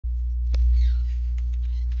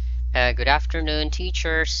Good afternoon,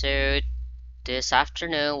 teacher. So this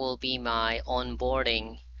afternoon will be my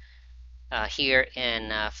onboarding here in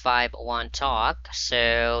 5-1 Talk.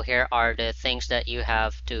 So here are the things that you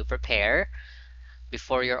have to prepare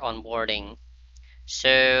before your onboarding.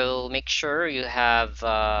 So make sure you have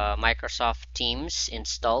Microsoft Teams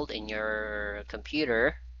installed in your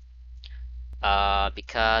computer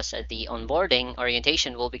because the onboarding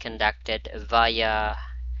orientation will be conducted via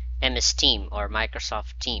MS Team or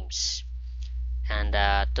Microsoft Teams. And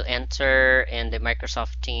to enter in the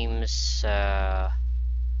Microsoft Teams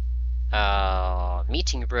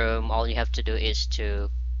meeting room, all you have to do is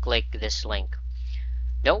to click this link.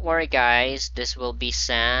 Don't worry, guys, this will be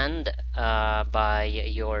sent by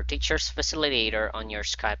your teacher's facilitator on your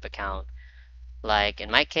Skype account. Like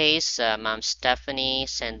in my case, Mom Stephanie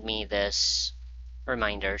sent me this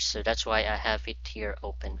reminder, so that's why I have it here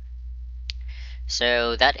open.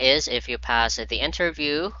 So that is if you pass the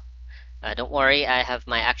interview. Don't worry, I have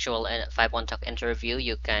my actual 5-1 Talk interview.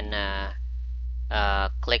 You can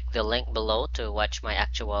click the link below to watch my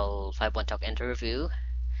actual 5-1 Talk interview,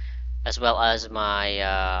 as well as my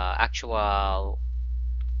actual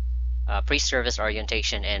pre-service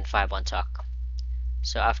orientation in 5-1 Talk.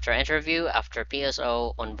 So after interview, after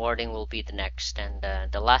PSO, onboarding will be the next,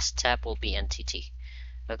 and the last step will be NTT.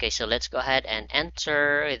 Okay, so let's go ahead and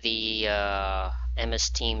enter the MS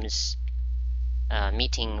Teams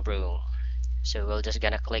meeting room. So we're just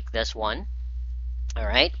gonna click this one. All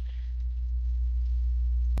right.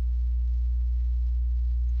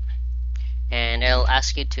 And it'll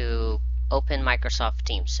ask you to open Microsoft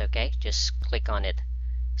Teams. Okay, just click on it.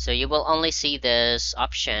 So you will only see this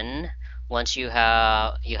option once you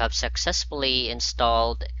have successfully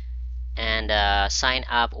installed and sign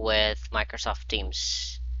up with Microsoft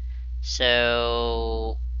Teams.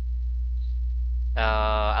 So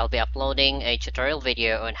I'll be uploading a tutorial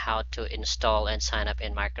video on how to install and sign up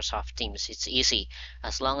in Microsoft Teams. It's easy.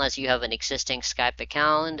 As long as you have an existing Skype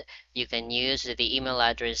account, you can use the email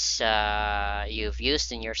address you've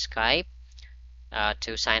used in your Skype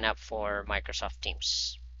to sign up for Microsoft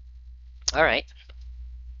Teams. All right.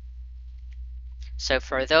 So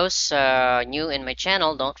for those new in my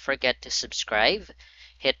channel, don't forget to subscribe,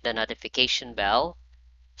 hit the notification bell,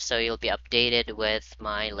 so you'll be updated with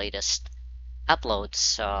my latest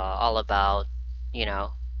uploads all about, you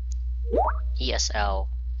know, ESL,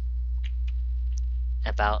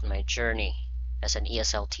 about my journey as an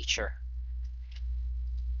ESL teacher.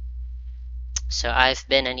 So I've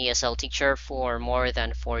been an ESL teacher for more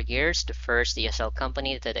than 4 years. The first ESL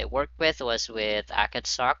company that I worked with was with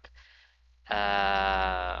Akadsoc.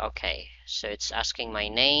 Okay, so it's asking my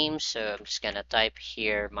name, so I'm just gonna type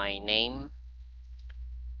here my name.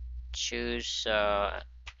 Choose, I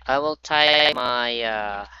will type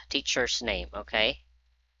my teacher's name, okay?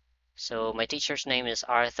 So my teacher's name is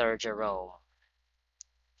Arthur Jerome.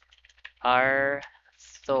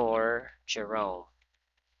 Arthur Jerome.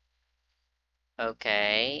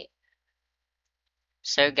 Okay.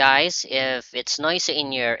 So guys, if it's noisy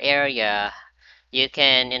in your area, you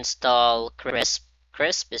can install Crisp.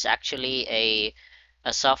 Crisp is actually a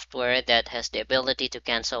software that has the ability to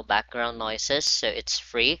cancel background noises, so it's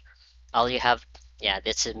free. All you have, yeah,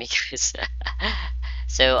 that's a mix.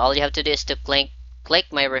 So all you have to do is to click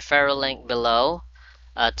my referral link below,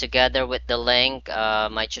 together with the link,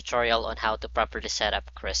 my tutorial on how to properly set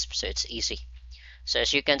up Crisp. So it's easy. So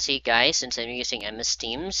as you can see, guys, since I'm using MS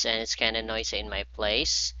Teams and it's kind of noisy in my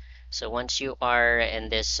place, so once you are in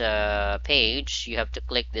this page, you have to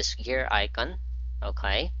click this gear icon,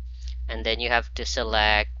 okay, and then you have to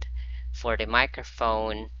select for the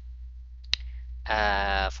microphone,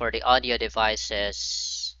 for the audio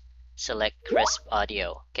devices, select Crisp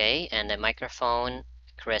Audio, okay, and the microphone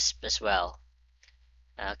Crisp as well.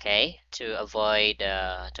 Okay, to avoid,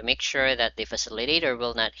 to make sure that the facilitator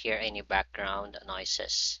will not hear any background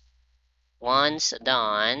noises. Once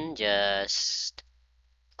done, just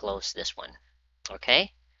close this one.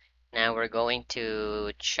 Okay, now we're going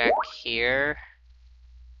to check here.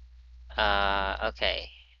 Okay,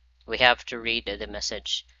 we have to read the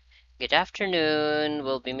message. Good afternoon,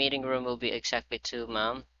 meeting room will be exactly 2,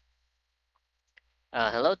 ma'am.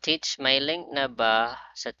 Hello, teach. May link na ba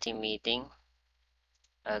sa team meeting?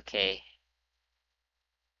 Okay.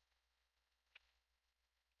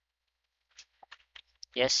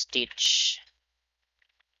 Yes, teach.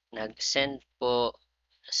 Nag-send po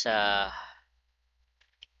sa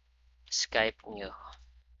Skype nyo.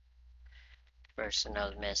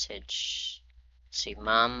 Personal message. Si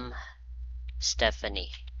Ma'am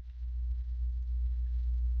Stephanie.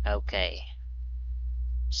 Okay.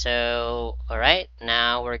 So, all right,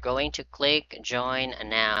 now we're going to click join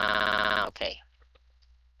now. Okay.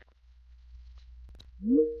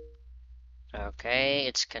 Okay,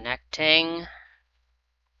 it's connecting.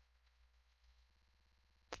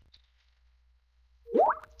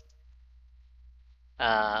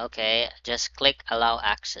 Okay, just click allow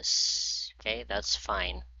access. Okay, that's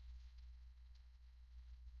fine.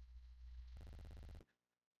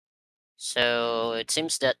 So it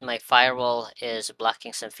seems that my firewall is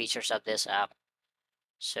blocking some features of this app.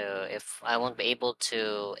 So if I won't be able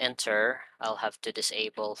to enter, I'll have to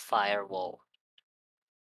disable firewall.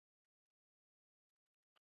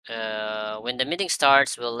 When the meeting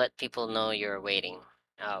starts, we'll let people know you're waiting.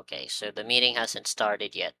 Okay, so the meeting hasn't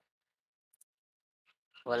started yet.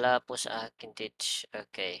 Wala po sa akin, Titch.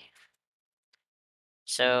 Okay.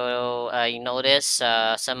 So I notice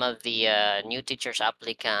some of the new teachers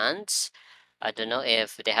applicants. I don't know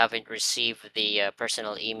if they haven't received the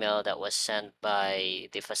personal email that was sent by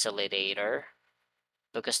the facilitator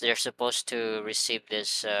because they're supposed to receive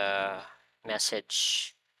this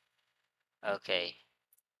message. Okay.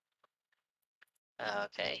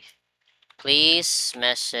 Okay. Please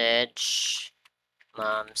message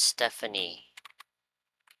Mom Stephanie.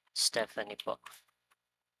 Stephanie po.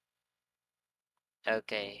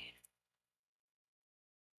 Okay.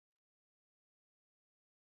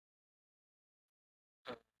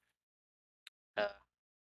 Uh,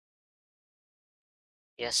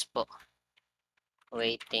 yes po.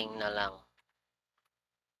 Waiting na lang.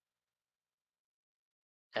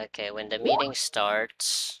 Okay, when the meeting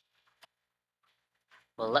starts,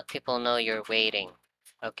 we'll let people know you're waiting.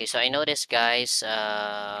 Okay, so I noticed guys,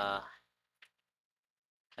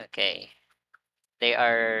 okay, they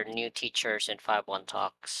are new teachers in 5-1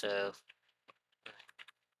 Talk, so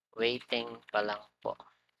waiting pa lang po.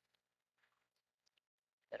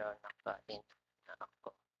 Pero naka-in na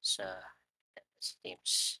ako sa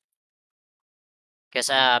Teams. Because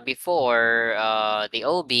before, the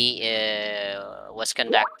OB was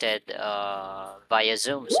conducted via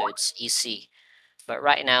Zoom, so it's easy. But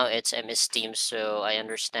right now it's MS Teams, so I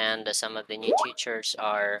understand that some of the new teachers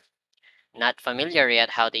are not familiar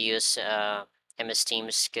yet how to use MS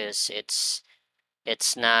Teams because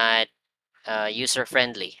it's not user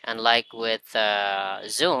friendly. Unlike with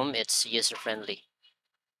Zoom, it's user friendly.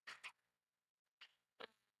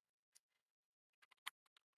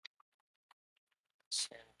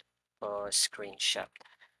 Send or screenshot.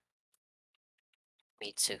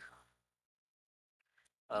 Me too.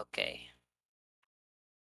 Okay.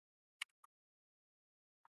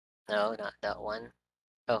 No, not that one.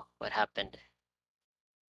 Oh, what happened?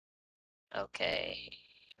 Okay.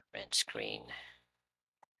 Print screen.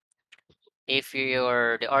 If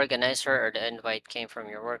you're the organizer or the invite came from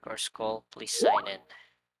your work or school, please sign in.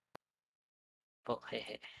 Oh,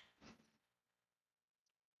 hehe.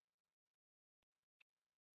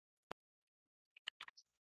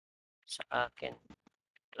 Sa akin,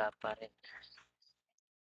 wala pa rin.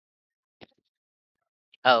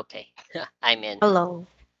 Oh, okay. I'm in. Hello.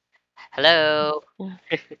 Hello.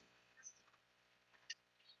 Yeah.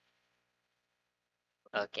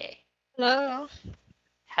 Okay. Hello.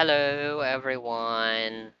 Hello,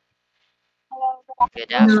 everyone.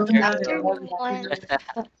 Good Hello. Good afternoon. afternoon.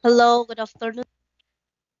 Hello, good afternoon.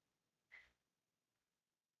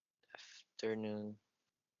 Afternoon.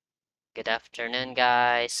 Good afternoon,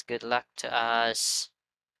 guys. Good luck to us.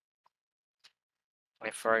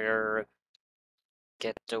 I forget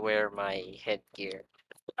to wear my headgear.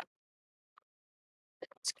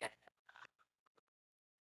 It's kind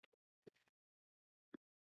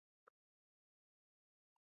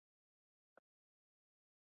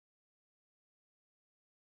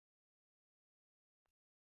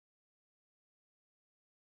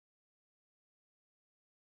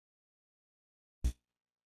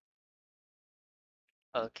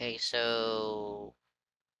okay, so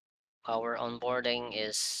our onboarding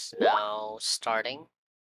is now starting.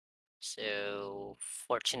 So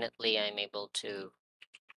fortunately, I'm able to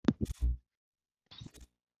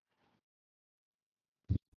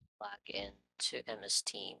log in to MS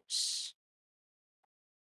Teams.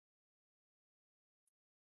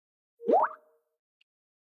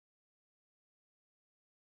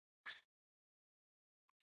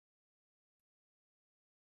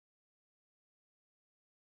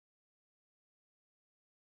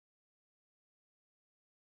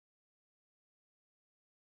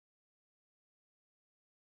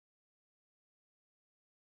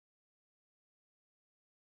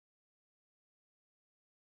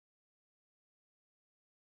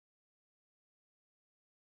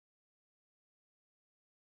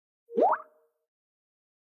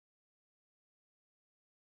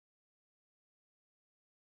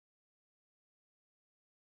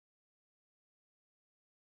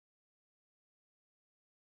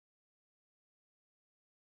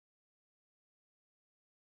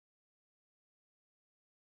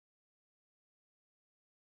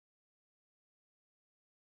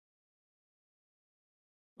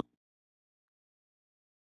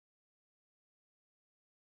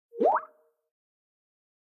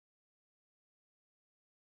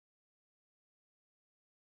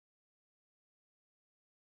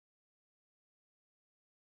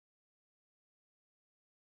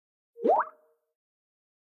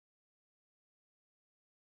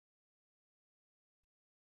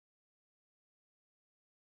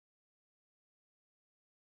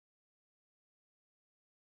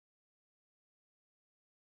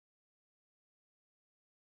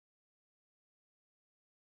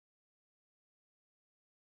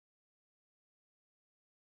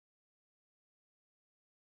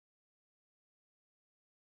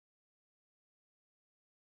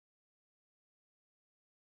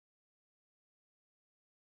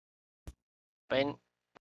 Pain,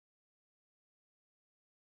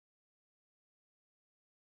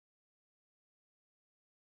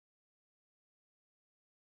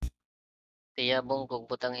 tiyabong kog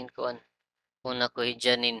butangin kuan. Una ko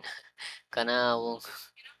hijanin kanawong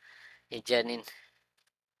hijanin.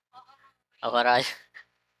 Awaray.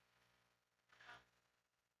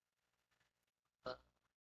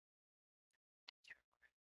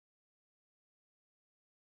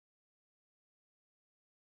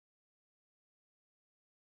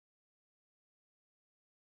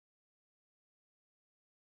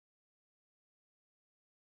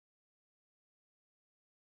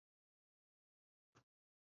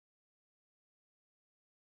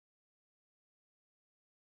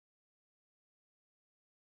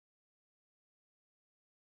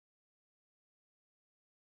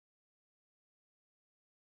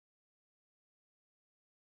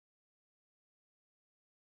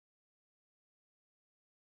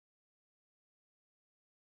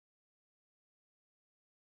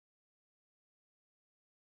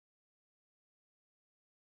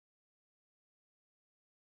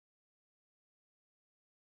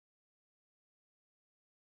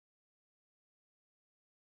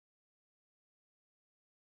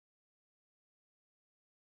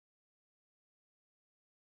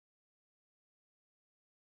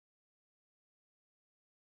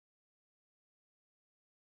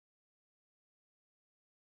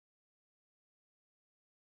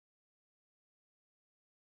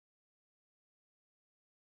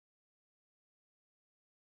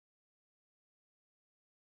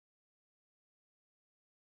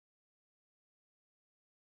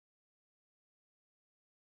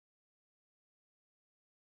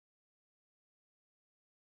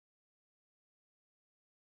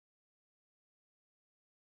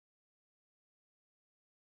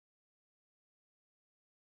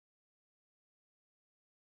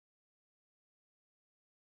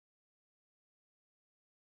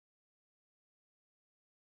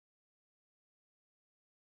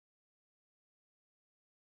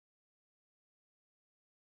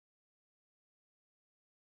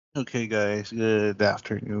 Okay, guys. Good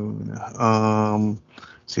afternoon.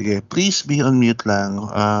 Sige, please be on mute lang.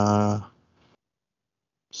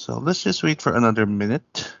 So let's just wait for another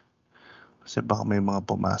minute. Kasi baka may mga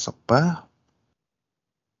pumasok pa.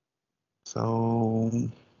 So,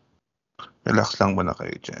 relax lang muna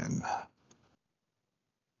kayo dyan.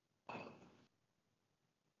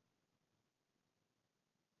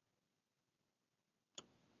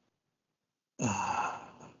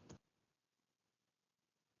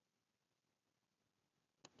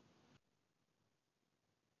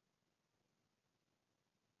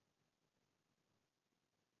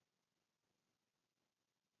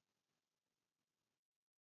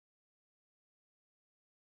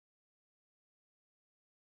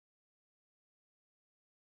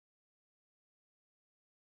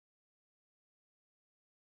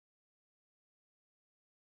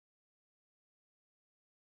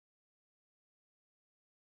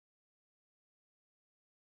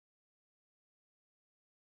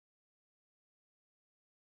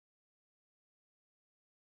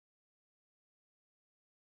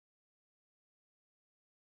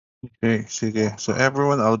 Okay, sige. So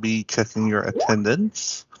everyone, I'll be checking your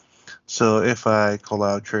attendance. So if I call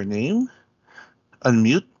out your name,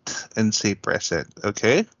 unmute and say present.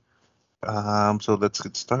 Okay. So let's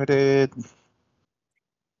get started.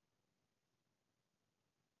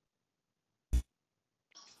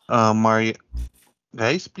 Mari,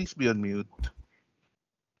 guys, please be on mute.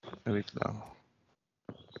 Wait lang.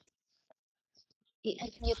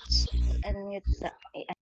 I-unmute. I-unmute sa...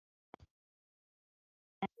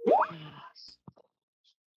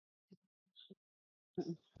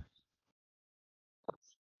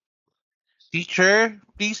 Teacher,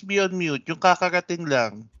 please be on mute. Yung kakarating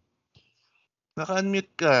lang.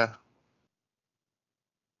 Naka-unmute ka.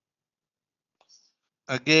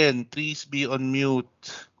 Again, please be on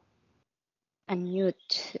mute.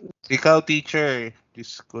 Unmute. Ikaw, teacher.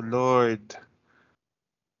 Diyos ko, Lord.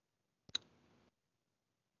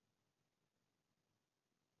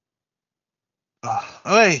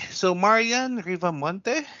 Okay, so Marian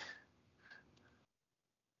Rivamonte.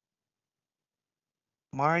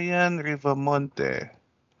 Marian Rivamonte.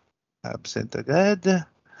 Absent agad.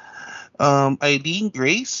 Eileen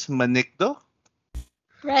Grace Manikdo.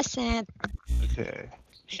 Present. Okay.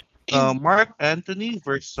 Mark Anthony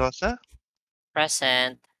Versosa.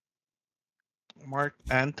 present, Mark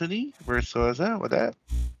Anthony Versosa. What that?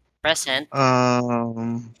 present,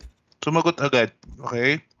 Um, Sumagot agad.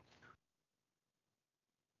 Okay.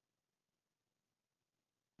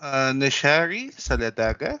 Nishari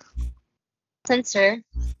Saladaga. Sensor.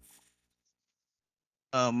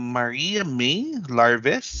 Maria May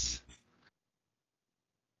Larves.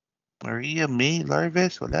 Maria May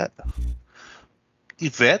Larves, wala.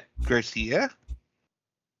 Yvette Garcia.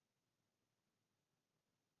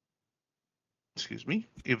 Excuse me.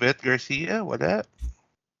 Yvette Garcia, wala.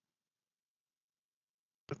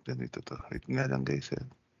 Ba't ganito to? Wait nga lang guys.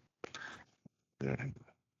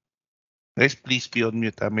 Guys, please be on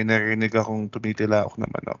mute. May narinig akong tumitilaok na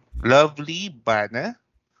manok. Lovely Bana.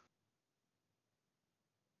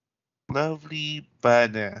 Lovely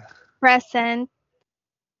Bana. Present.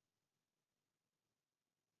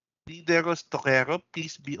 Lideros Toquero,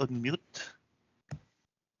 please be on mute.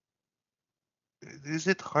 Is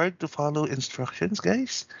it hard to follow instructions,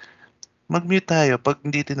 guys? Mag-mute tayo pag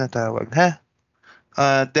hindi tinatawag, ha?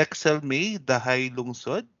 Dexel May, Dahay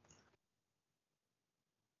Lungsod.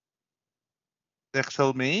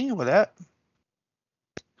 Dexel May, wala.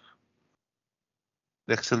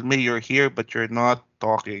 Dexel May, you're here but you're not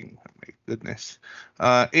talking. Oh my goodness.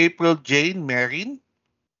 April Jane Marin.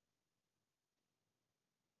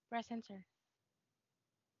 Present, sir.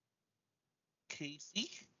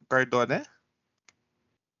 Casey Cardona.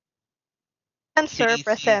 Present, sir. Casey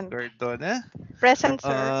Present. Cardona. Present,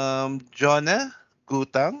 sir. Jonah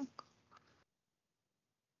Gutang.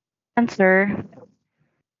 Answer.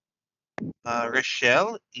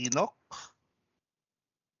 Rochelle Enoch.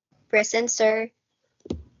 Present, sir.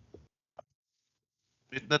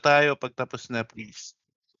 Wait na tayo pag tapos na, please.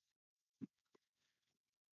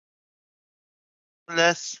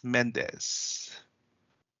 Les Mendez.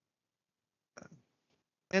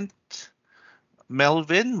 And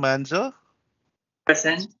Melvin Manzo.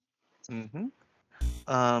 Present. Mm-hmm.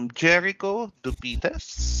 Jericho Dupitas.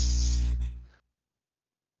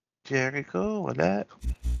 Jericho, wala.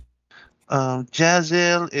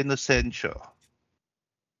 Jazel Inocencio.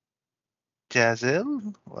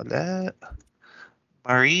 Jazel, wala.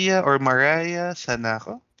 Maria or Mariah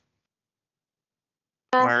Sanako.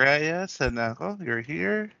 Mariah Sanako, you're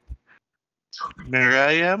here.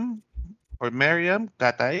 Miriam or Miriam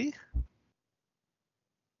Katay.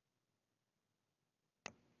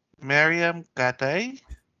 Miriam Katay.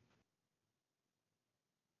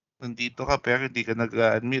 Nandito ka pero hindi ka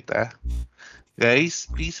nag-unmute ah.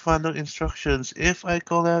 Guys, please follow instructions. If I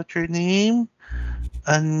call out your name,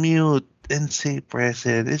 unmute and say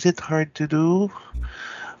present. Is it hard to do?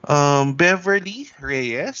 Beverly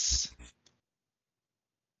Reyes.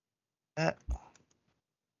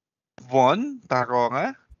 Von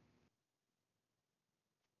Taronga.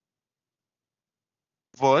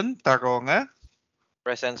 Von Taronga.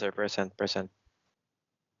 Present, sir. Present.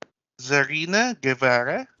 Zarina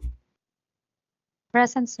Guevara.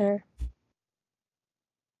 Present, sir.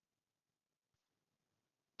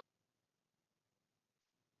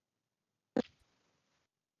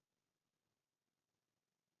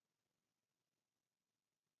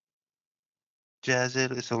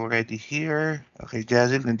 Jazel is already here. Okay,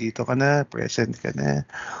 Jazel, nandito ka na. Present ka na.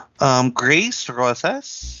 Grace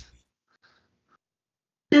Rosas.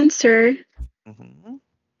 Present, sir. Mhm.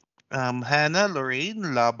 Hannah Lorraine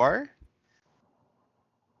Labar.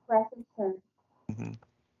 Present, sir. Mhm.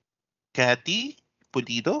 Kathy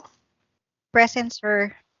Pulido. Present, sir.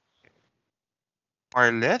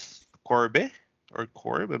 Marleth Corbe. Or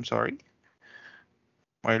Corb, I'm sorry.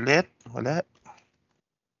 Marlet, wala.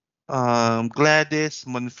 Gladys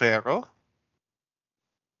Monfero.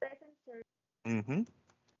 Present, sir. Mhm.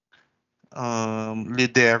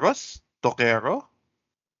 Lideros Toquero.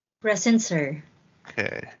 Present, sir.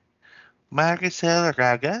 Okay. Maricel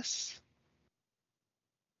Ragas.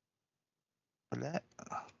 Wala.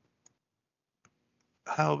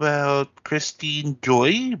 How about Christine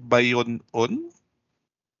Joy Bayonon?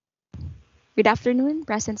 Good afternoon.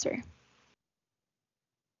 Present, sir.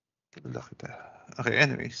 Kilala kita. Okay,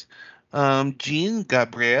 anyways. Jean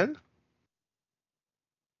Gabriel.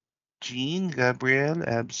 Jean Gabriel,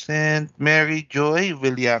 absent. Mary Joy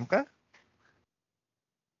Villanca.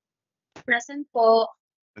 Present po.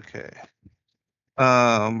 Okay.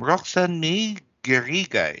 Roxanne May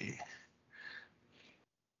Gerigay.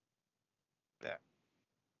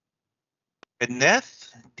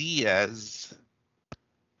 Benneth Diaz.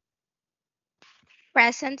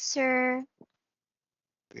 Present, sir.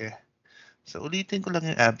 Okay. So, ulitin ko lang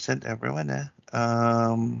yung absent, everyone, ha.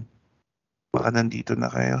 Baka nandito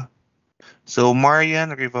na kayo. So,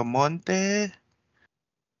 Marian Rivamonte,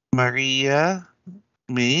 Maria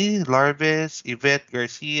May Larves, Yvette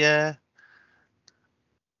Garcia,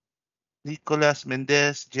 Nicolas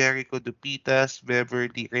Mendez, Jericho Dupitas,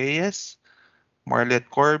 Beverly Reyes, Marlet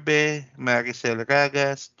Corbe, Maricel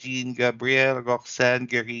Ragas, Jean Gabriel, Roxanne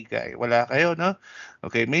Garigay. Wala kayo, no?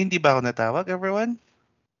 Okay, may hindi ba ako natawag, everyone?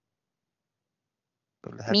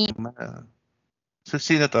 So, lahat Me. naman. So,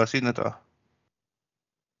 sino to? Sino to?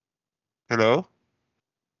 Hello?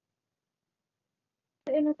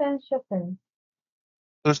 Inocencio, sir.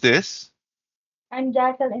 Who's this? I'm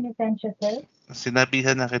Jassel Inocencio, sir.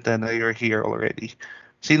 Sinabihan na kita na you're here already.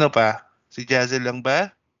 Sino pa? Si Jazel lang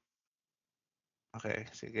ba? Okay,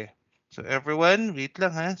 sige. So everyone, wait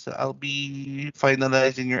lang ha. So I'll be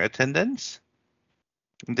finalizing your attendance.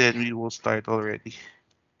 And then we will start already.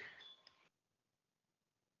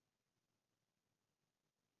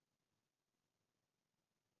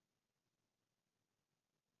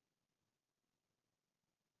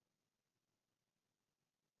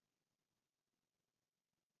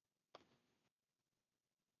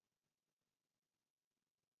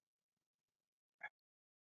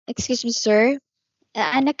 Excuse me, sir.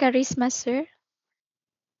 Ana Charisma, sir.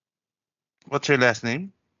 What's your last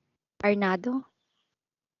name? Arnado.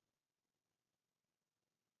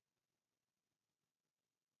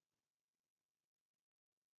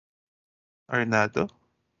 Arnado?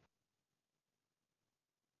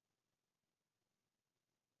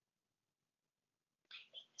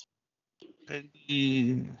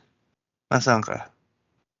 Pwede... Nasaan ka?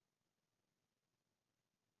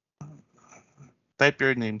 Type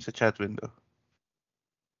your name sa chat window.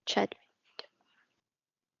 Chat.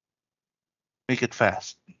 Make it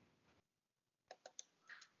fast.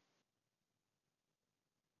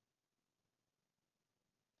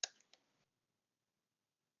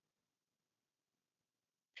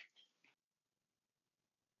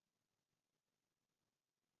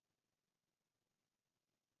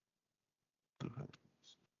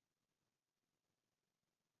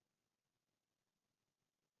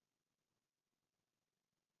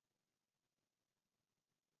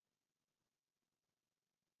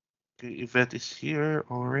 Okay, Yvette is here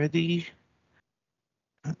already.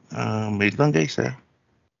 Wait lang guys ha.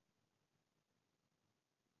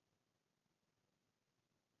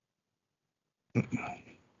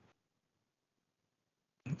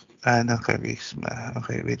 Ana Charisma.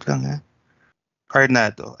 Okay, wait lang ha.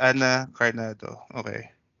 Carnado. Ana Carnado. Okay.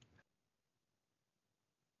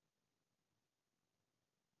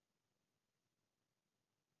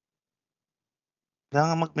 Kailangan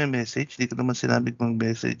nga magme-message. Di ko naman sinabing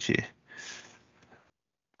mag-message eh.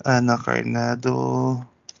 Ana Carnado.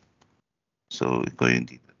 So, ikaw yung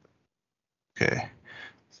dito. Okay.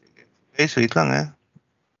 Sige. Guys, wait lang ha.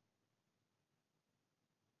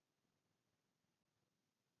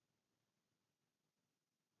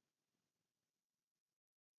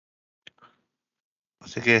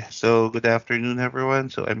 Sige. So, good afternoon everyone.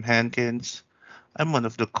 So, I'm Hankins. I'm one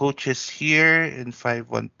of the coaches here in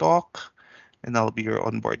 5-1 Talk. And I'll be your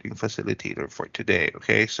onboarding facilitator for today.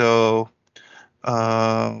 Okay. So,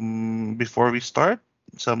 before we start,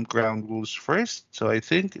 some ground rules first. So I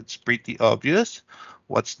think it's pretty obvious.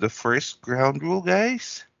 What's the first ground rule,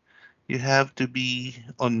 guys? You have to be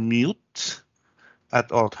on mute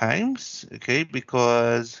at all times, okay?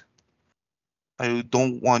 Because I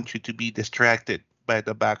don't want you to be distracted by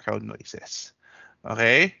the background noises,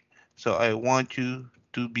 okay? So I want you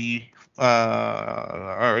to be, or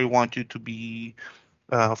I want you to be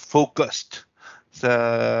focused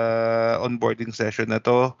sa onboarding session na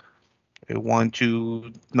to. I want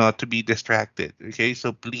you not to be distracted. Okay?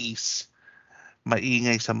 So please,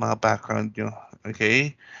 maingay sa mga background nyo.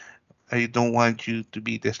 Okay? I don't want you to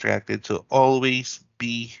be distracted. So always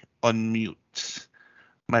be on mute.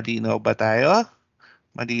 Malinaw ba tayo?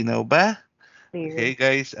 Malinaw ba? Okay, Clear.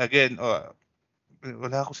 guys. Again,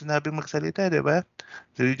 wala ako sinabing magsalita, di ba?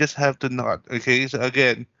 So you just have to nod. Okay? So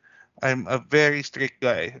again, I'm a very strict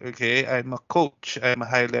guy, okay? I'm a coach. I'm a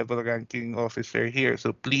high-level ranking officer here.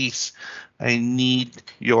 So please, I need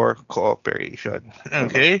your cooperation.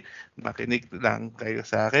 Okay? Makinig lang kayo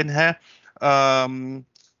sa akin, ha?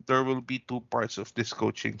 There will be two parts of this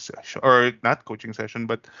coaching session, or not coaching session,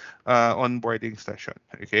 but onboarding session,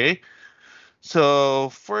 okay? So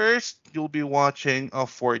first, you'll be watching a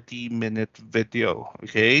 40-minute video,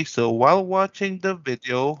 okay? So while watching the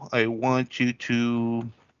video, I want you to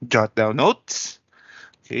jot down notes,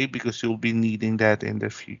 okay? Because you'll be needing that in the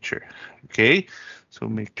future, okay? So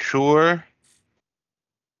make sure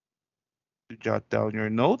to jot down your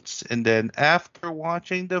notes, and then after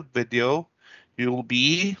watching the video, you'll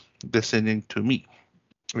be listening to me,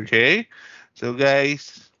 okay? So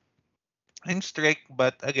guys, I'm strict,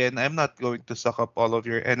 but again, I'm not going to suck up all of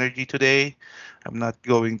your energy today. I'm not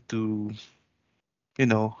going to,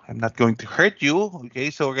 I'm not going to hurt you. Okay,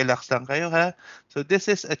 so relax lang kayo ha. So this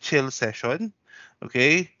is a chill session.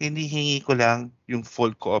 Okay, hinihingi ko lang yung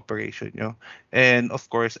full cooperation nyo. And of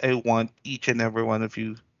course, I want each and every one of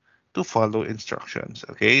you to follow instructions.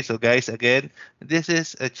 Okay? So guys, again, this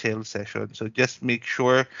is a chill session. So just make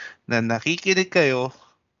sure na nakikinig kayo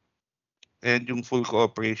and yung full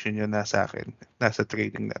cooperation nyo nasa akin. Nasa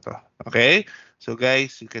training na to. Okay? So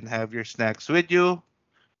guys, you can have your snacks with you.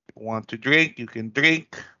 Want to drink, you can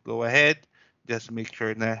drink. Go ahead. Just make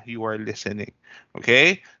sure na you are listening.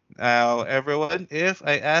 Okay? Now, everyone, if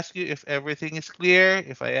I ask you if everything is clear,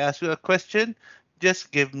 if I ask you a question,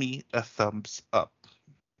 just give me a thumbs up.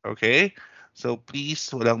 Okay? So please,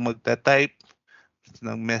 walang magta-type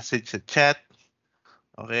ng message sa chat.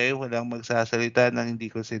 Okay? Walang magsasalita ng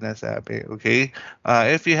hindi ko sinasabi. Okay?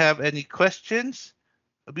 If you have any questions,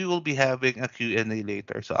 we will be having a Q&A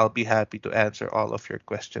later. So I'll be happy to answer all of your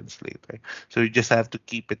questions later. So you just have to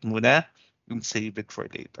keep it muna and save it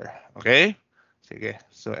for later. Okay? Sige.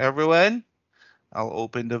 So everyone, I'll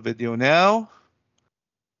open the video now.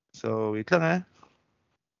 So wait lang ah.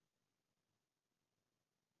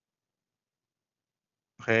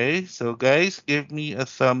 Okay, so guys, give me a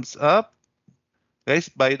thumbs up. Guys,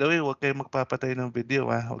 by the way, huwag kayong magpapatay ng video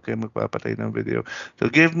ha. Huwag kayong magpapatay ng video. So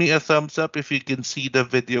give me a thumbs up if you can see the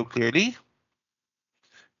video clearly.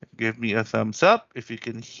 Give me a thumbs up if you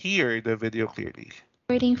can hear the video clearly.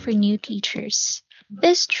 Wording for new teachers.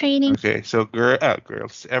 This training Okay, so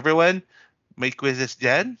girls, everyone, may quizzes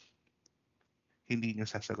dyan. Hindi nyo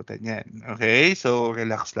sasagutan yan. Okay, so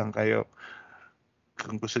relax lang kayo.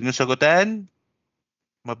 Kung gusto nyo sagutan,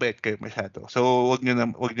 mabait kayo masyado. So wag nyo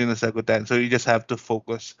na sagutan. So you just have to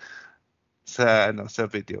focus sa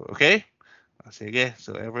video, okay? Sige,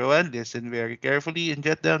 so everyone, listen very carefully and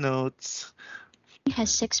jot down notes.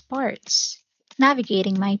 has 6 parts: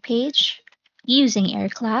 navigating my page, using Air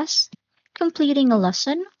Class, completing a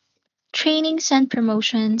lesson, trainings and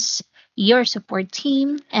promotions, your support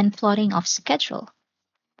team, and plotting of schedule.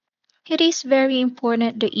 It is very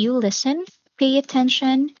important that you listen, pay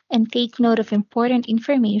attention, and take note of important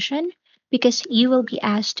information because you will be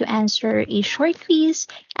asked to answer a short quiz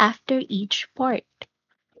after each part.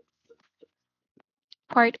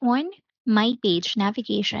 Part 1: My Page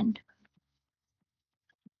Navigation.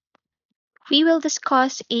 We will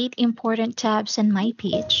discuss 8 important tabs on My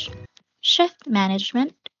Page: Shift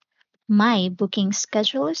Management, My Booking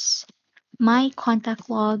Schedules, My Contact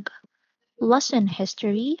Log, Lesson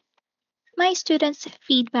History, My Students'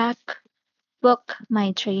 Feedback, Book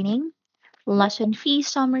My Training, Lesson Fee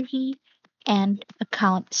Summary, and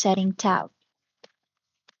Account Setting tab.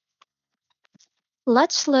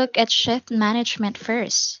 Let's look at Shift Management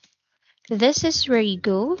first. This is where you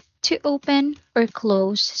go to open or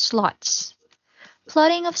close slots.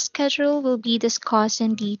 Plotting of schedule will be discussed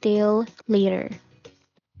in detail later.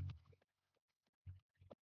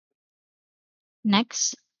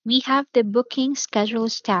 Next, we have the Booking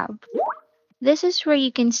Schedules tab. This is where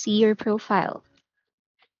you can see your profile.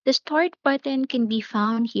 The Start button can be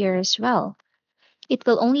found here as well. It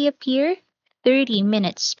will only appear 30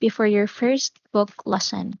 minutes before your first book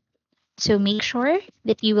lesson. So make sure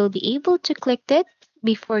that you will be able to click it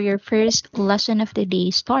before your first lesson of the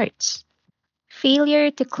day starts. Failure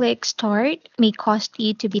to click Start may cause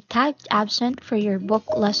you to be tagged absent for your book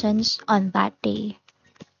lessons on that day.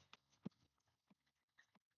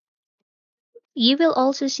 You will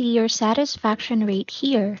also see your satisfaction rate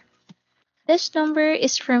here. This number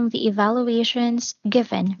is from the evaluations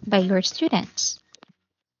given by your students.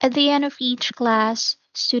 At the end of each class,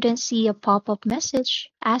 students see a pop-up message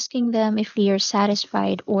asking them if they are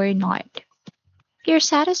satisfied or not. Your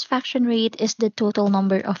satisfaction rate is the total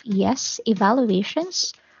number of yes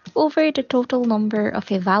evaluations over the total number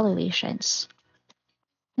of evaluations.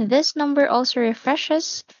 This number also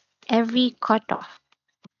refreshes every cutoff.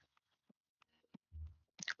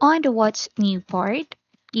 On the What's New part,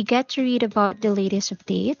 you get to read about the latest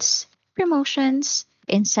updates, promotions,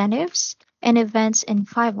 incentives, and events in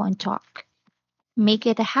 5-1 Talk. Make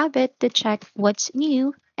it a habit to check what's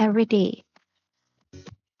new every day.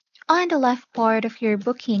 On the left part of your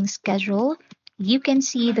booking schedule, you can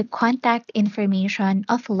see the contact information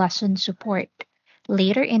of lesson support.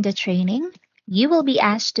 Later in the training, you will be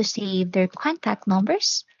asked to save their contact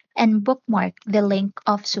numbers and bookmark the link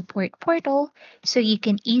of support portal so you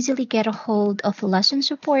can easily get a hold of lesson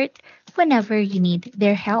support whenever you need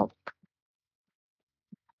their help.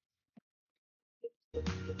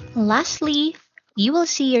 Lastly, you will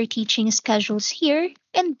see your teaching schedules here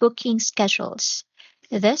in booking schedules.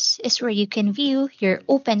 This is where you can view your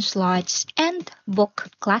open slots and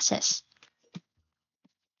book classes.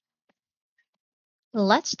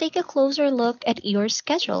 Let's take a closer look at your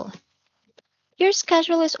schedule. Your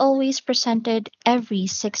schedule is always presented every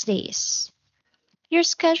 6 days. Your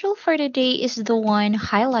schedule for the day is the one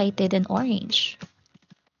highlighted in orange.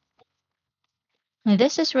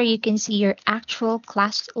 This is where you can see your actual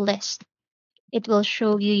class list. It will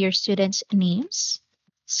show you your students' names,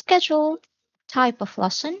 schedule, type of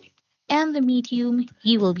lesson, and the medium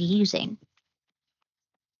you will be using.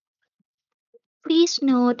 Please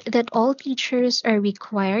note that all teachers are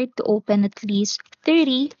required to open at least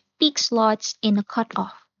 30 peak slots in a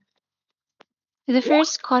cutoff. The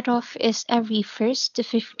first cutoff is every 1st to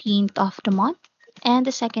 15th of the month, and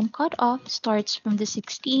the second cutoff starts from the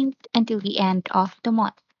 16th until the end of the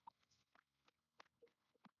month.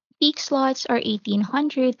 Peak slots are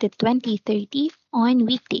 1800 to 2030 on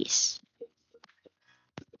weekdays.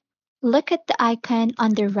 Look at the icon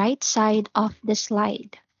on the right side of the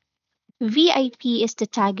slide. VIP is the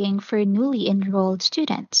tagging for newly enrolled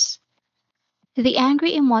students. The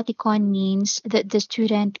angry emoticon means that the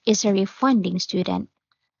student is a refunding student.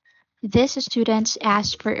 These students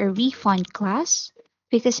asked for a refund class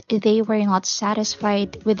because they were not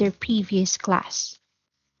satisfied with their previous class.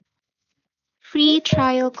 Free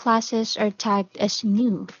trial classes are tagged as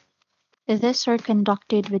new. These are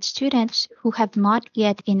conducted with students who have not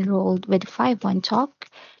yet enrolled with 51 Talk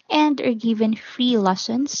and are given free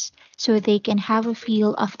lessons so they can have a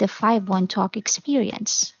feel of the 51 Talk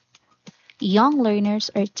experience. Young learners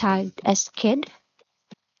are tagged as kid.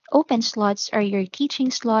 Open slots are your teaching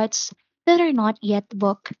slots that are not yet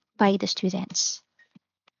booked by the students.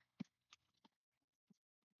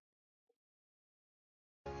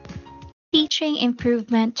 Teaching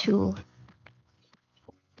Improvement Tool.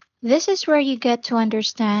 This is where you get to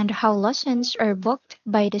understand how lessons are booked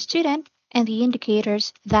by the student and the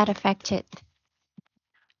indicators that affect it.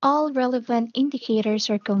 All relevant indicators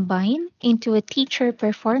are combined into a teacher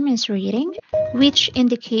performance rating, which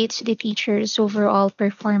indicates the teacher's overall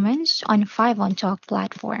performance on 5 on Talk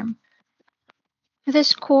platform. The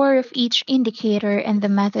score of each indicator and the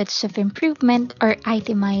methods of improvement are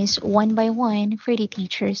itemized one by one for the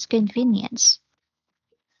teacher's convenience.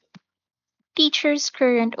 Teacher's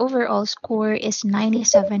current overall score is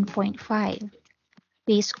 97.5.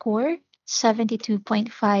 Base score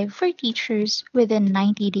 72.5 for teachers within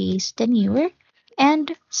 90 days tenure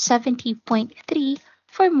and 70.3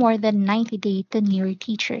 for more than 90-day tenure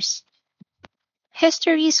teachers.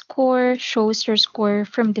 History score shows your score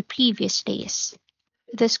from the previous days.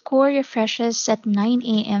 The score refreshes at 9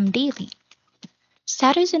 a.m. daily.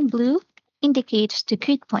 Status in blue indicates the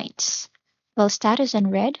good points, while status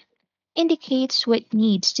in red indicates what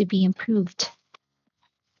needs to be improved.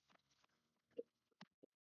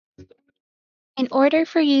 In order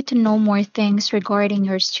for you to know more things regarding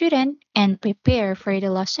your student and prepare for the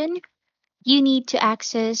lesson, you need to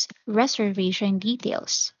access reservation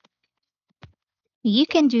details. You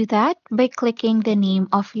can do that by clicking the name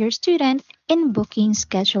of your student in Booking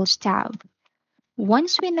Schedules tab.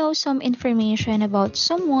 Once we know some information about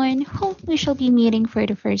someone whom we shall be meeting for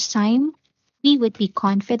the first time, we would be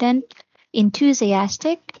confident,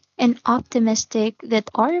 enthusiastic, and optimistic that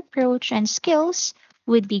our approach and skills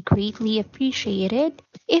would be greatly appreciated,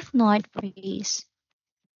 if not praised.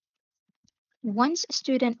 Once a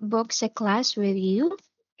student books a class with you,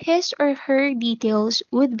 his or her details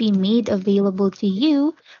would be made available to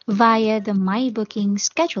you via the My Booking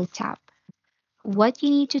Schedule tab. What you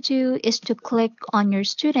need to do is to click on your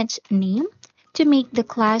student's name to make the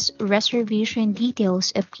class reservation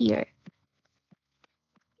details appear.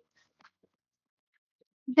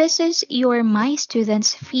 This is your My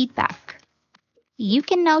Students feedback. You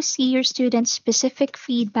can now see your students' specific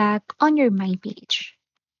feedback on your My page.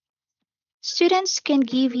 Students can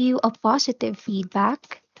give you a positive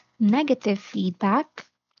feedback, negative feedback,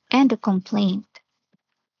 and a complaint.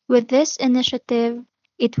 With this initiative,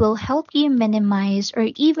 it will help you minimize or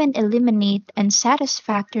even eliminate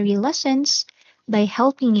unsatisfactory lessons by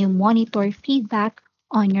helping you monitor feedback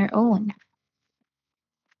on your own.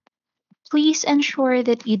 Please ensure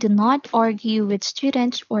that you do not argue with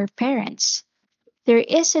students or parents. There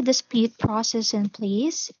is a dispute process in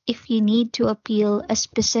place if you need to appeal a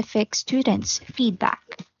specific student's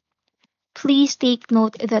feedback. Please take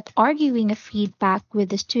note that arguing a feedback with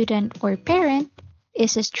the student or parent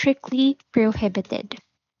is strictly prohibited.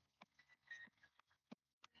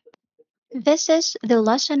 This is the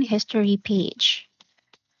lesson history page.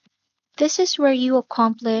 This is where you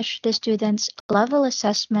accomplish the student's level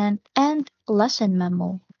assessment and lesson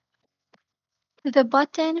memo. The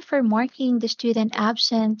button for marking the student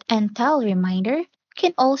absent and tell reminder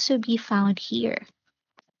can also be found here.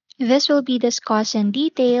 This will be discussed in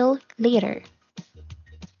detail later.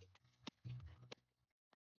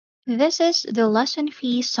 This is the lesson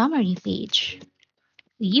fee summary page.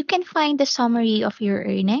 You can find the summary of your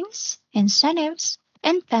earnings, incentives,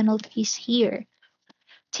 and penalties here.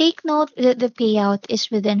 Take note that the payout is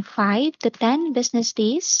within 5 to 10 business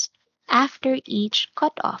days after each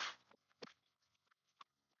cutoff.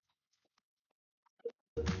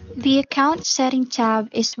 The Account Setting tab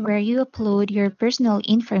is where you upload your personal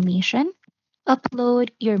information, upload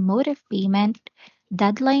your mode of payment,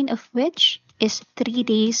 deadline of which is 3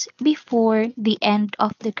 days before the end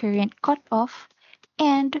of the current cutoff,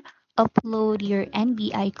 and upload your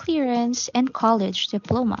NBI clearance and college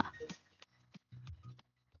diploma.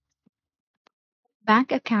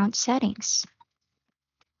 Bank account settings.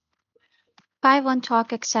 5 on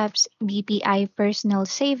Talk accepts BPI Personal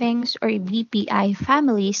Savings or BPI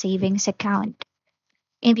Family Savings account.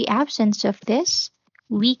 In the absence of this,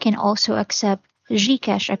 we can also accept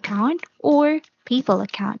Gcash account or PayPal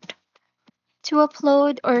account. To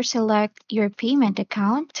upload or select your payment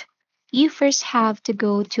account, you first have to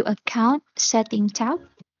go to Account Setting tab,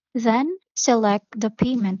 then select the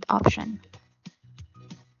payment option.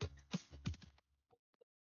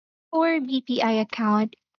 For BPI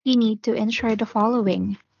account, you need to ensure the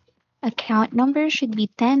following. Account number should be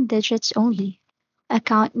 10 digits only.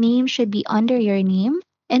 Account name should be under your name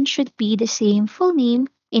and should be the same full name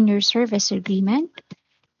in your service agreement.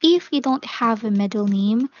 If you don't have a middle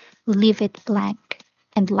name, leave it blank.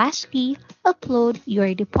 And lastly, upload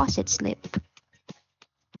your deposit slip.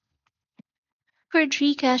 For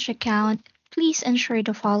Gcash account, please ensure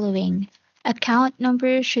the following. Account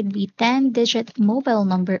number should be 10-digit mobile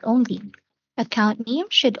number only. Account name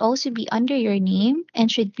should also be under your name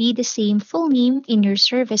and should be the same full name in your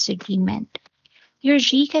service agreement. Your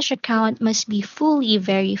Gcash account must be fully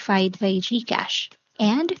verified by Gcash.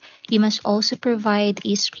 And you must also provide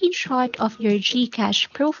a screenshot of your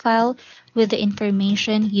Gcash profile with the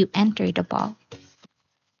information you entered above.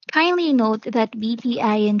 Kindly note that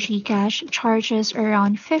BPI and GCash charges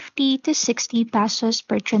around 50 to 60 pesos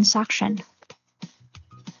per transaction.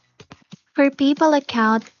 For PayPal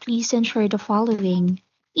account, please ensure the following.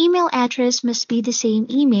 Email address must be the same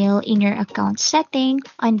email in your account setting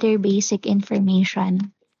under basic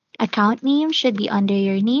information. Account name should be under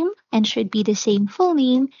your name and should be the same full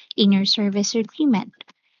name in your service agreement.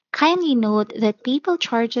 Kindly note that PayPal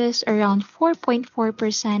charges around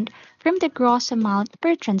 4.4% from the gross amount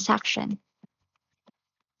per transaction.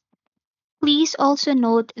 Please also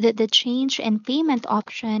note that the change in payment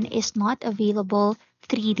option is not available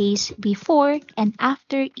 3 days before and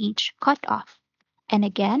after each cutoff. And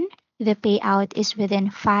again, the payout is within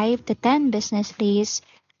 5 to 10 business days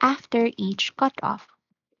after each cutoff.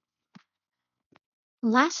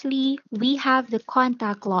 Lastly, we have the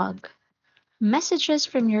contact log. Messages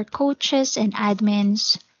from your coaches and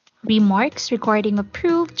admins, remarks regarding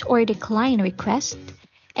approved or declined requests,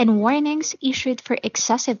 and warnings issued for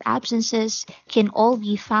excessive absences can all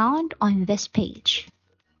be found on this page.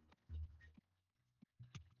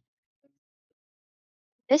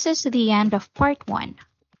 This is the end of part 1.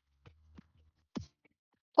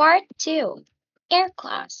 Part 2. Air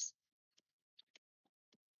Class.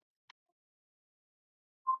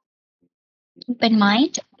 Keep in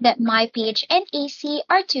mind that MyPage and AC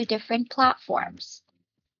are two different platforms.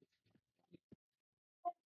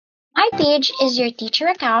 MyPage is your teacher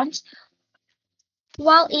account,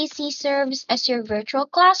 while AC serves as your virtual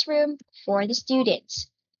classroom for the students.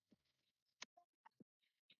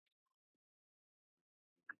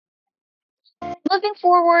 Moving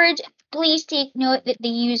forward, please take note that the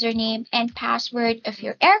username and password of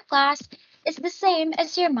your Air class is the same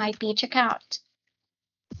as your MyPage account.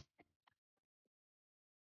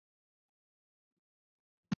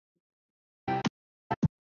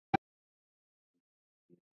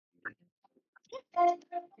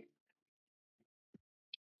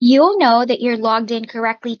 You'll know that you're logged in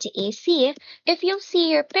correctly to AC if you'll see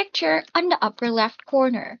your picture on the upper left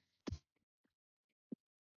corner.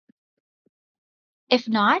 If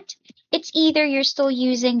not, it's either you're still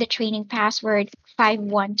using the training password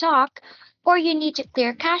 51talk or you need to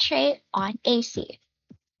clear cache on AC.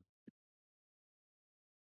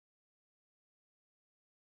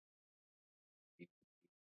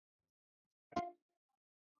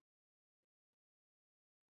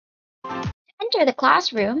 Enter the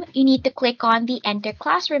classroom, you need to click on the Enter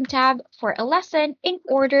Classroom tab for a lesson in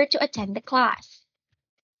order to attend the class.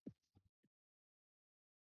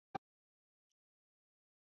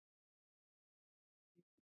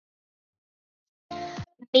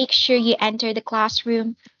 Make sure you enter the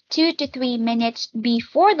classroom 2 to 3 minutes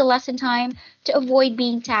before the lesson time to avoid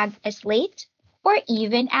being tagged as late or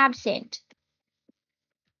even absent.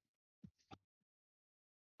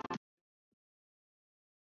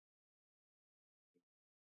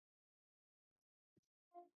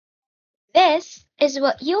 This is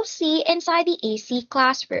what you'll see inside the AC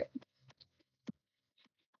classroom.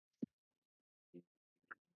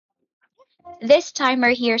 This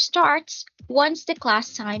timer here starts once the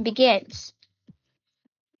class time begins.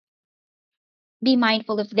 Be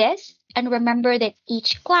mindful of this and remember that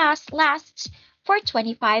each class lasts for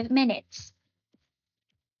 25 minutes.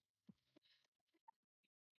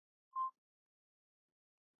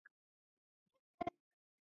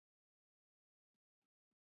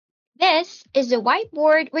 This is the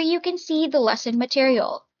whiteboard where you can see the lesson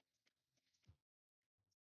material.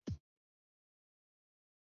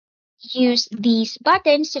 Use these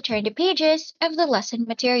buttons to turn the pages of the lesson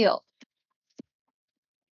material.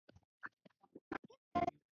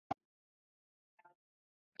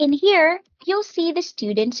 In here, you'll see the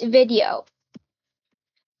student's video,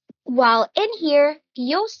 while in here,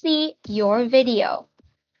 you'll see your video.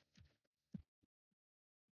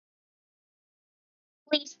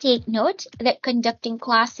 Please take note that conducting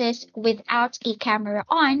classes without a camera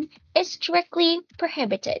on is strictly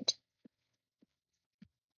prohibited.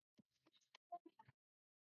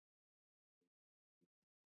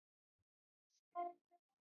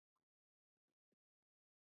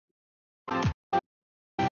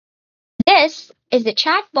 This is the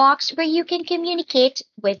chat box where you can communicate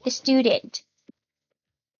with the student.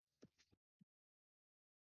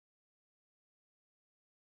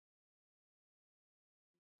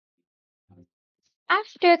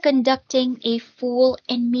 After conducting a full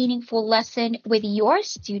and meaningful lesson with your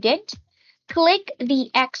student, click the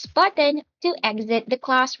X button to exit the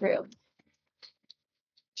classroom.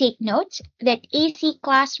 Take note that AC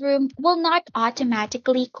Classroom will not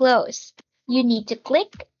automatically close. You need to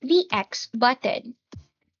click the X button.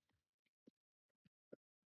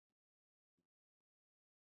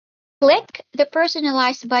 Click the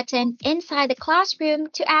Personalize button inside the classroom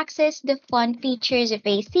to access the fun features of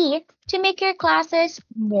AC to make your classes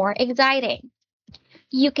more exciting.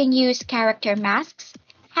 You can use character masks,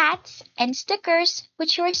 hats, and stickers,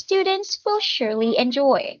 which your students will surely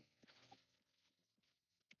enjoy.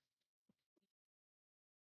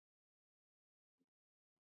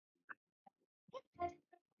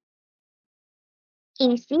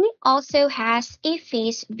 AC also has a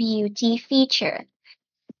face beauty feature.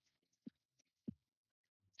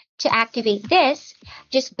 To activate this,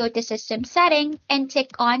 just go to System Setting and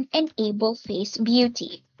tick on Enable Face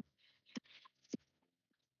Beauty.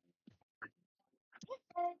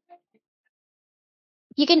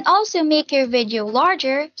 You can also make your video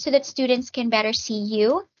larger so that students can better see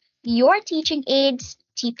you, your teaching aids,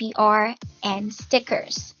 TPR, and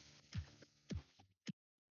stickers.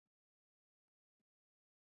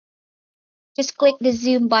 Just click the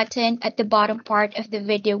zoom button at the bottom part of the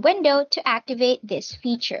video window to activate this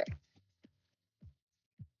feature.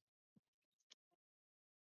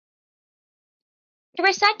 To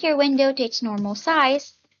reset your window to its normal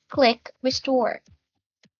size, click Restore.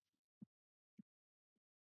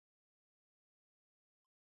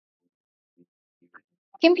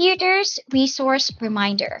 Computers Resource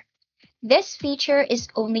Reminder. This feature is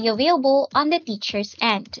only available on the teacher's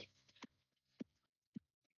end.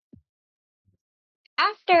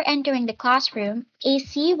 After entering the classroom,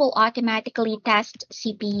 AC will automatically test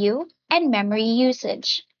CPU and memory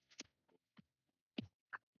usage.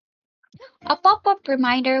 A pop-up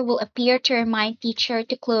reminder will appear to remind teacher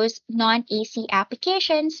to close non-AC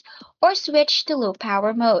applications or switch to low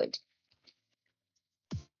power mode.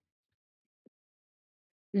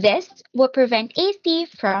 This will prevent AC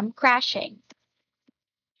from crashing.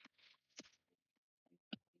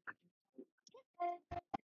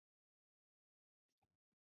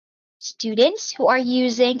 Students who are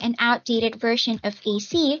using an outdated version of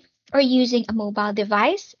AC or using a mobile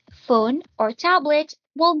device, phone, or tablet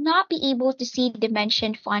will not be able to see the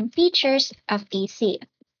mentioned fun features of AC.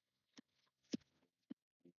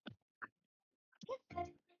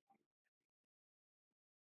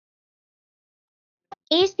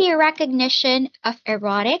 AC recognition of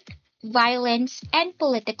erotic, violence, and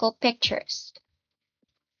political pictures.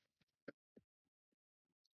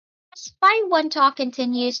 As 5-1 Talk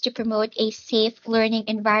continues to promote a safe learning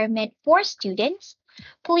environment for students,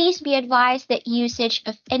 please be advised that usage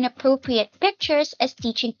of inappropriate pictures as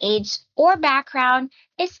teaching aids or background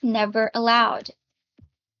is never allowed.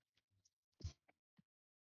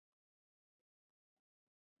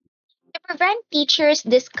 To prevent teachers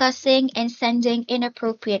discussing and sending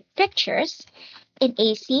inappropriate pictures, in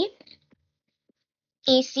AC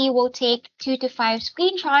will take 2 to 5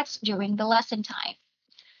 screenshots during the lesson time.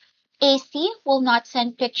 AC will not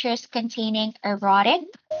send pictures containing erotic,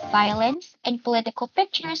 violence, and political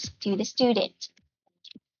pictures to the student.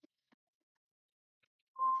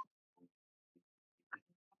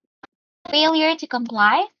 Failure to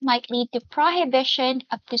comply might lead to prohibition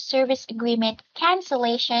up to service agreement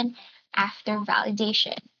cancellation after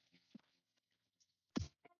validation.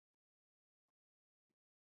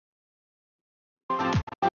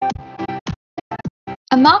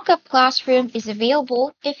 A mock-up classroom is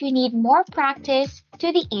available if you need more practice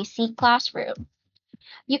to the AC classroom.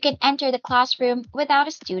 You can enter the classroom without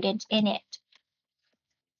a student in it.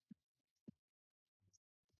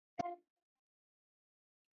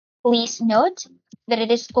 Please note that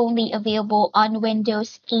it is only available on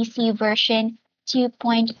Windows AC version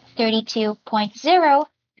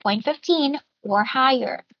 2.32.0.15 or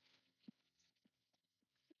higher.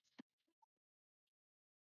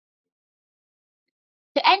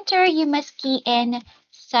 To enter, you must key in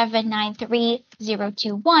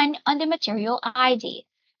 793021 on the material ID.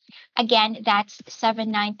 Again, that's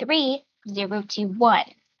 793021.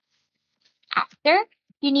 After,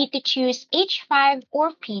 you need to choose H5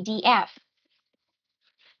 or PDF.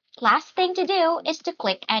 Last thing to do is to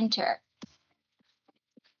click Enter.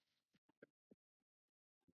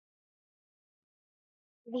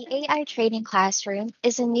 The AI training classroom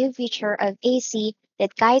is a new feature of AC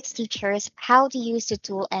that guides teachers how to use the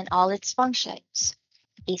tool and all its functions.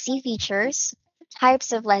 AC features,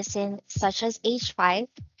 types of lesson such as H5,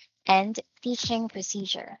 and teaching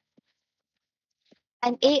procedure.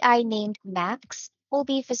 An AI named Max will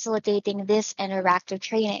be facilitating this interactive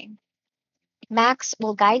training. Max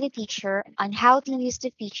will guide the teacher on how to use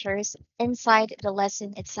the features inside the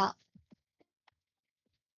lesson itself.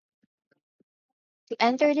 To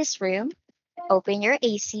enter this room, open your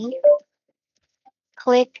AC,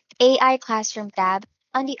 click AI Classroom tab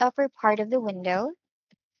on the upper part of the window,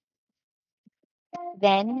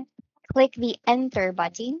 then click the Enter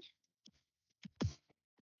button.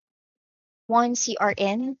 Once you are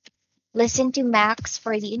in, listen to Max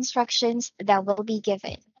for the instructions that will be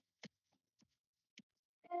given.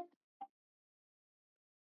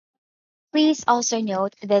 Please also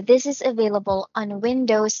note that this is available on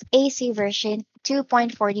Windows AC version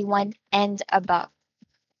 2.41 and above.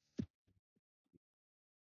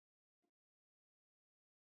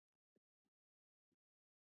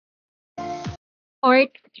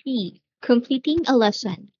 Part 3. Completing a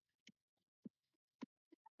lesson.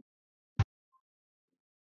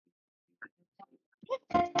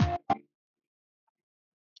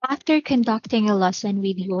 After conducting a lesson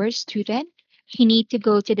with your student, you need to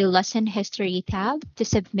go to the Lesson History tab to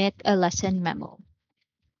submit a lesson memo.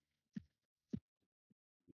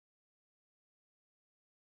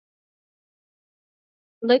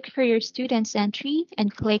 Look for your student's entry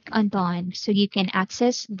and click on Done so you can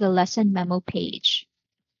access the lesson memo page.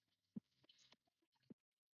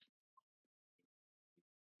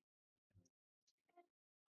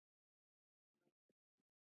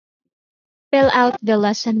 Fill out the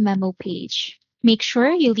lesson memo page. Make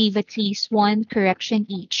sure you leave at least one correction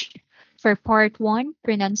each. For Part 1,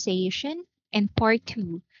 pronunciation, and Part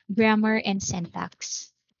 2, grammar and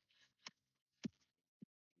syntax.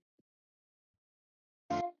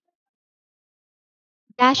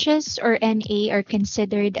 Dashes or NA are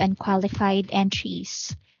considered unqualified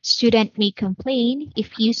entries. Student may complain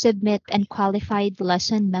if you submit unqualified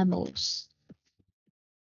lesson memos.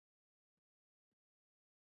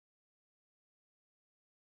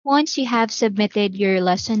 Once you have submitted your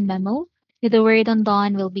lesson memo, the word on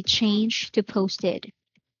Dawn will be changed to posted.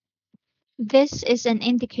 This is an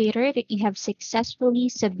indicator that you have successfully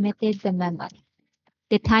submitted the memo.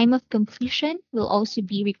 The time of completion will also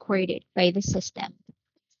be recorded by the system.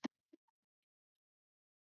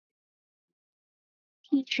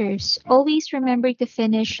 Teachers, always remember to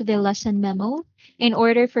finish the lesson memo in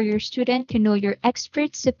order for your student to know your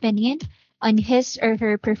expert's opinion on his or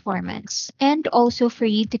her performance, and also for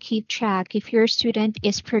you to keep track if your student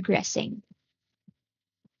is progressing.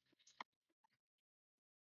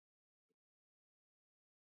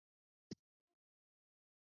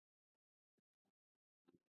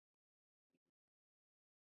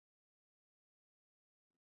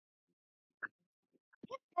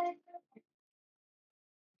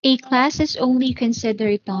 A class is only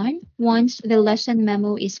considered done once the lesson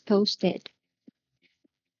memo is posted.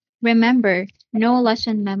 Remember, no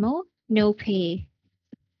lesson memo, no pay.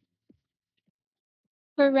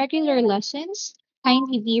 For regular lessons,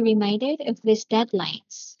 kindly be reminded of these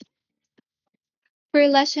deadlines. For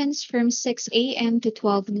lessons from 6 a.m. to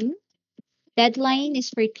 12 noon, deadline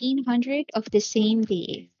is 1400 of the same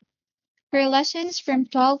day. For lessons from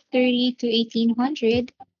 12:30 to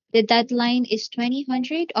 1800, the deadline is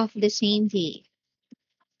 2000 of the same day.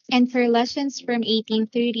 And for lessons from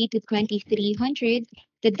 1830 to 2300,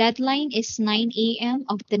 the deadline is 9 a.m.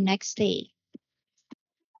 of the next day.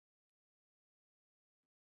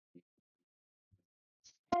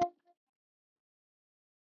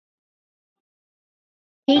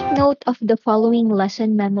 Take note of the following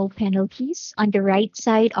lesson memo penalties on the right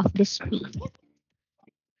side of the screen.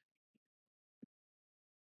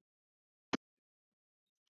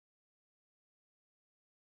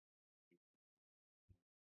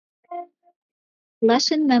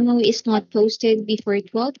 Lesson memo is not posted before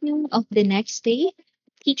 12 noon of the next day.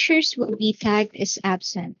 Teachers will be tagged as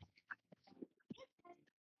absent.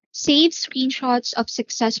 Save screenshots of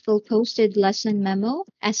successful posted lesson memo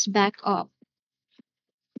as backup.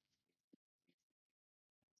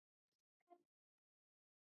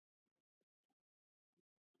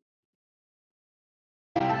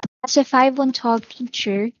 As a 5-1 Talk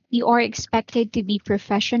teacher, you are expected to be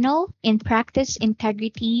professional and practice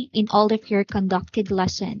integrity in all of your conducted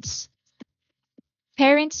lessons.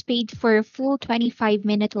 Parents paid for a full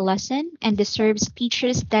 25-minute lesson and deserves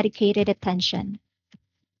teachers' dedicated attention.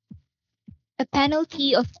 A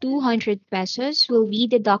penalty of 200 pesos will be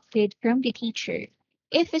deducted from the teacher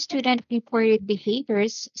if a student reported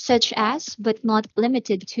behaviors such as, but not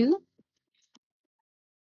limited to,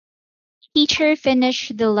 teacher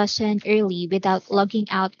finished the lesson early without logging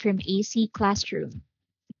out from AC classroom.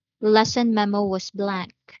 Lesson memo was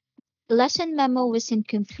blank. Lesson memo was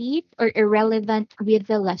incomplete or irrelevant with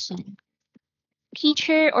the lesson.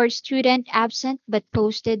 Teacher or student absent but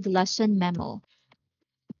posted lesson memo.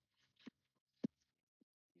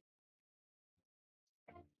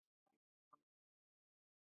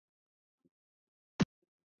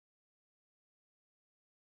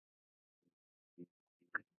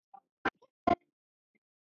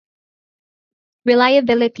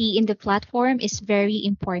 Reliability in the platform is very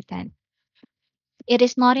important. It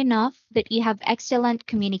is not enough that you have excellent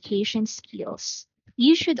communication skills.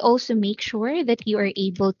 You should also make sure that you are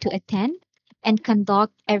able to attend and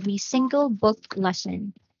conduct every single booked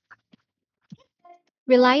lesson.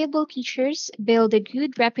 Reliable teachers build a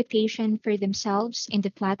good reputation for themselves in the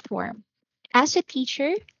platform. As a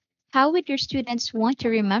teacher, how would your students want to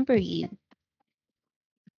remember you?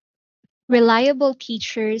 Reliable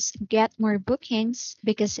teachers get more bookings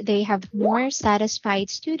because they have more satisfied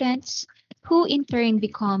students who in turn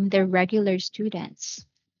become their regular students.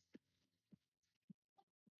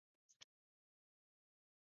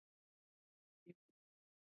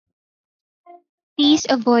 Please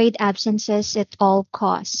avoid absences at all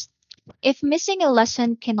costs. If missing a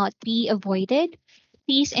lesson cannot be avoided,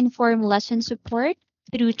 please inform lesson support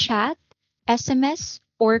through chat, SMS,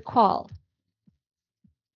 or call.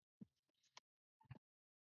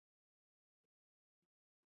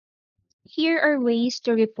 Here are ways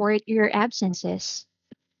to report your absences.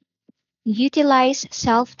 Utilize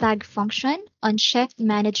self-tag function on Shift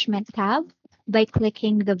Management tab by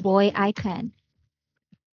clicking the boy icon.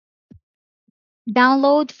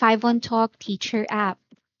 Download 5 on Talk Teacher app.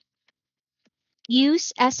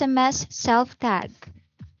 Use SMS self-tag.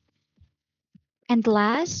 And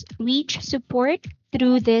last, reach support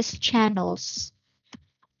through these channels.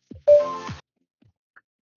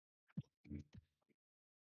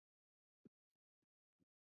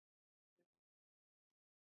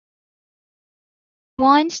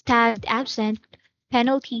 Once tagged absent,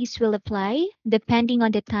 penalties will apply depending on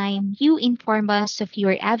the time you inform us of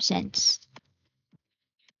your absence.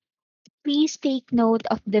 Please take note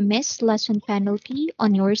of the missed lesson penalty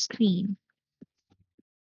on your screen.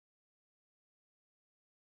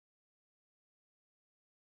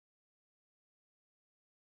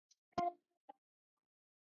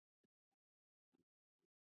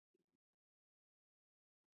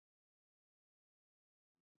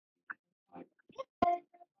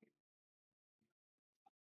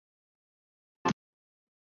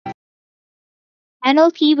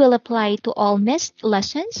 Penalty will apply to all missed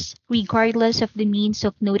lessons, regardless of the means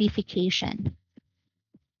of notification.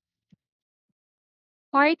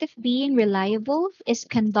 Part of being reliable is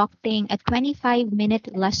conducting a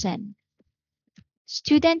 25-minute lesson.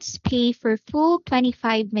 Students pay for full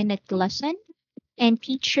 25-minute lesson, and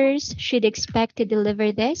teachers should expect to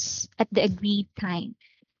deliver this at the agreed time.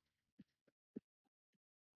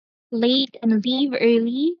 Late and leave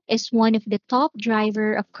early is one of the top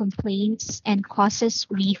driver of complaints and causes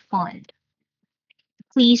refund.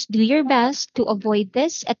 Please do your best to avoid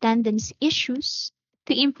these attendance issues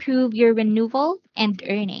to improve your renewal and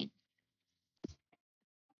earning.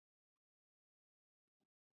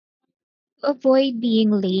 To avoid being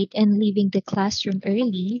late and leaving the classroom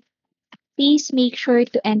early, please make sure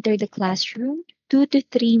to enter the classroom 2 to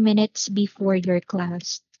 3 minutes before your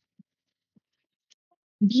class.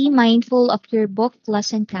 Be mindful of your booked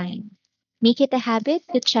lesson time. Make it a habit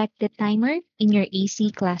to check the timer in your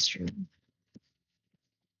AC classroom.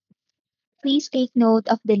 Please take note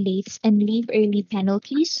of the late and leave early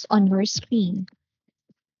penalties on your screen.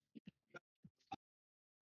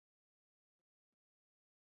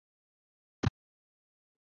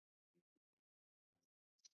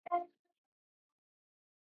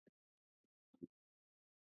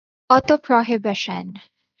 Auto prohibition.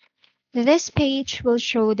 This page will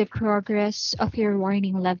show the progress of your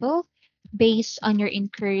warning level based on your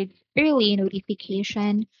incurred early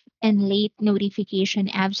notification and late notification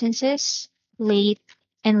absences, late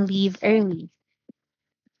and leave early.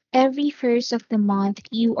 Every first of the month,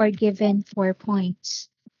 you are given 4 points.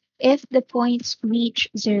 If the points reach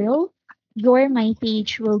zero, your My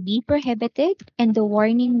Page will be prohibited and the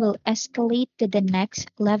warning will escalate to the next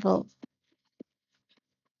level.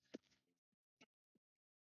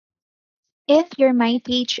 If your My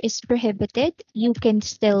Page is prohibited, you can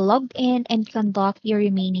still log in and conduct your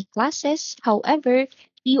remaining classes. However,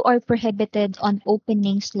 you are prohibited on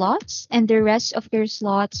opening slots and the rest of your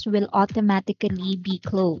slots will automatically be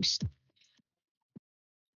closed.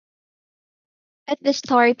 At the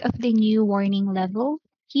start of the new warning level,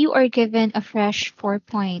 you are given a fresh 4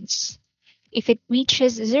 points. If it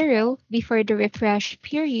reaches zero before the refresh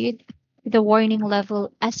period, the warning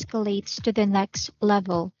level escalates to the next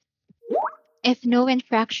level. If no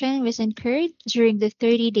infraction was incurred during the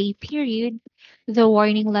 30-day period, the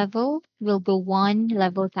warning level will go one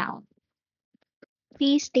level down.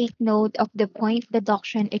 Please take note of the point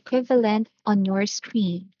deduction equivalent on your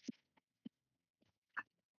screen.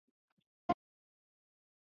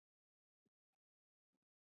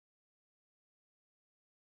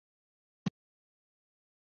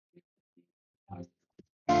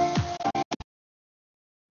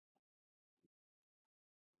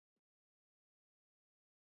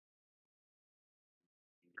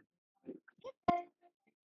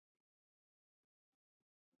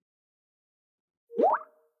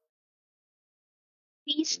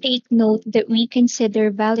 Please take note that we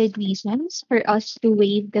consider valid reasons for us to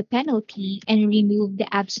waive the penalty and remove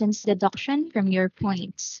the absence deduction from your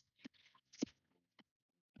points.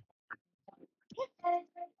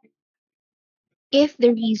 If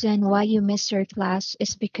the reason why you missed your class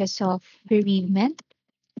is because of bereavement,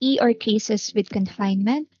 or cases with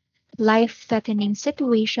confinement, life-threatening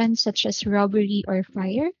situations such as robbery or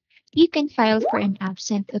fire, you can file for an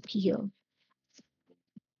absent appeal.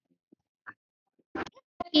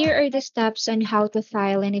 Here are the steps on how to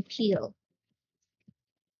file an appeal.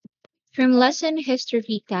 From Lesson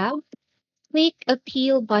History tab, click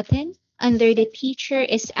Appeal button under the Teacher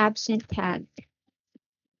is Absent tag.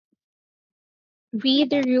 Read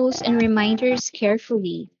the rules and reminders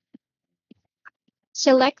carefully.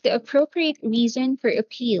 Select the appropriate reason for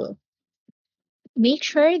appeal. Make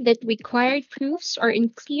sure that required proofs are in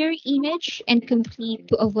clear image and complete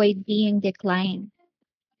to avoid being declined.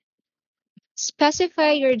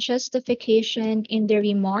 Specify your justification in the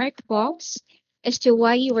remark box as to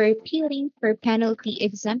why you are appealing for penalty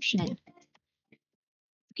exemption.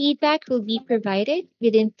 Feedback will be provided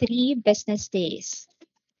within 3 business days.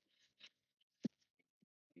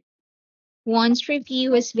 Once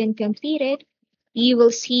review has been completed, you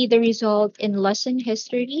will see the result in lesson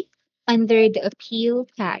history under the appeal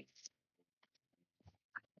tag.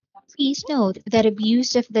 Please note that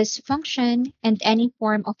abuse of this function and any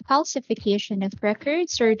form of falsification of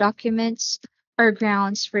records or documents are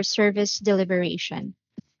grounds for service deliberation.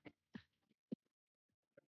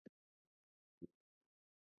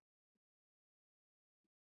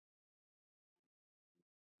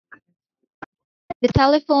 The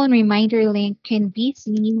telephone reminder link can be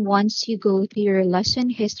seen once you go to your lesson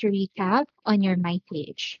history tab on your My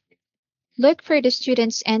Page. Look for the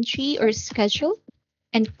student's entry or schedule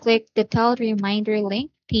and click the Tell Reminder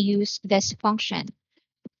link to use this function.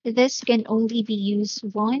 This can only be used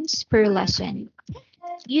once per lesson.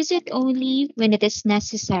 Use it only when it is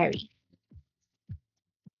necessary.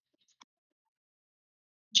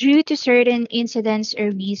 Due to certain incidents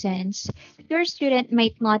or reasons, your student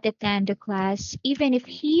might not attend the class even if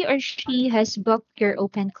he or she has booked your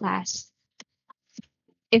open class.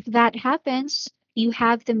 If that happens, you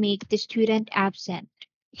have to make the student absent.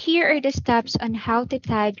 Here are the steps on how to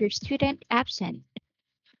tag your student absent.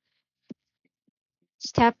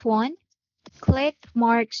 Step 1. Click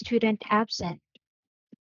Mark Student Absent.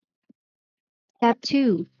 Step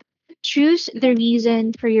 2. Choose the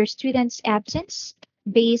reason for your student's absence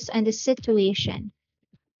based on the situation.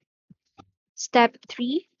 Step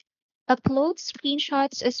 3. Upload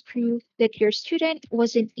screenshots as proof that your student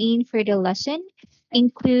wasn't in for the lesson.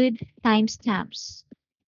 Include timestamps.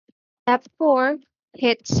 Step 4.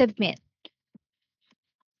 Hit Submit.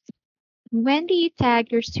 When do you tag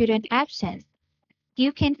your student absent?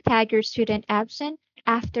 You can tag your student absent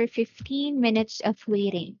after 15 minutes of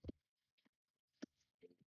waiting.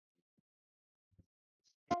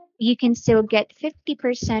 You can still get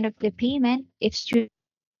 50% of the payment if student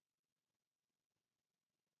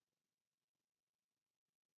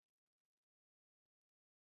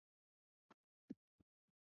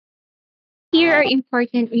Here are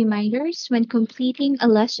important reminders when completing a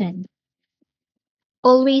lesson.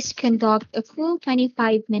 Always conduct a full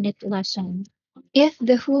 25-minute lesson. If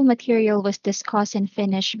the whole material was discussed and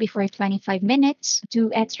finished before 25 minutes, do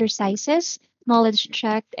exercises, knowledge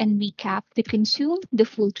check, and recap to consume the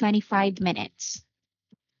full 25 minutes.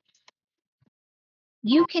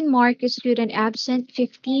 You can mark a student absent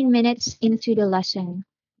 15 minutes into the lesson.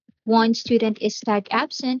 One student is tagged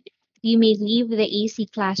absent, you may leave the AC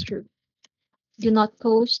classroom. Do not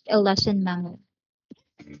post a lesson memo.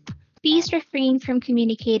 Please refrain from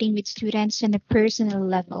communicating with students on a personal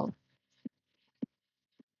level.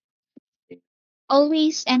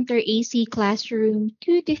 Always enter AC classroom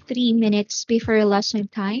 2 to 3 minutes before lesson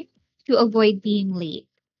time to avoid being late.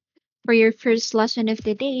 For your first lesson of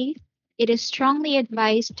the day, it is strongly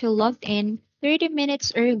advised to log in 30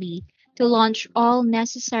 minutes early to launch all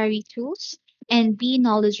necessary tools and be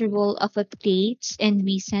knowledgeable of updates and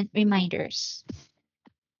recent reminders.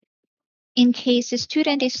 In case a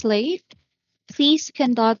student is late, please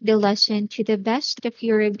conduct the lesson to the best of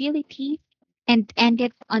your ability and end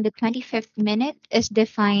it on the 25th minute as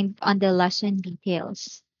defined on the lesson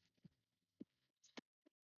details.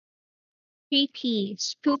 Creepy,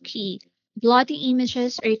 spooky, bloody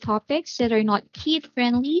images or topics that are not kid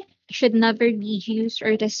friendly should never be used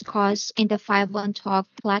or discussed in the 5-1 Talk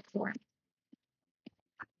platform.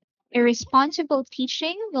 Irresponsible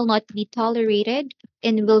teaching will not be tolerated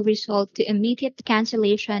and will result to immediate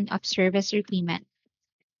cancellation of service agreement.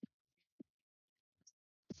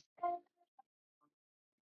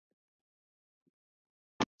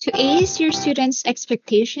 To ease your students'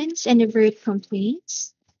 expectations and avert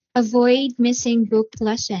complaints, avoid missing booked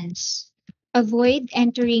lessons. Avoid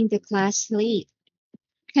entering the class late.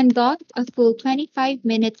 Conduct a full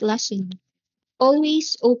 25-minute lesson.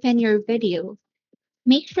 Always open your video.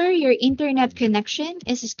 Make sure your internet connection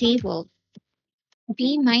is stable.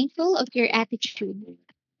 Be mindful of your attitude.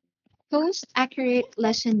 Post accurate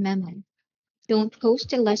lesson memo. Don't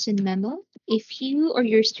post a lesson memo if you or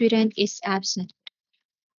your student is absent.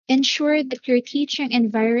 Ensure that your teaching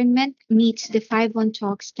environment meets the 5-1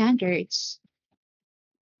 Talk standards.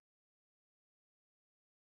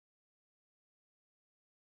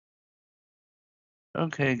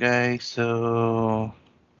 Okay, guys. So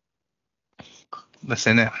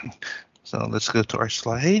listen in. So let's go to our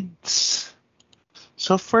slides.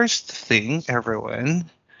 So first thing, everyone,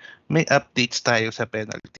 may updates tayo sa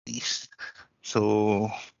penalties.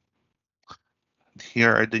 So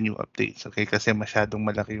here are the new updates, okay? Kasi masyadong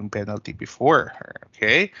malaki yung penalty before,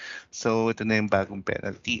 okay? So ito na yung bagong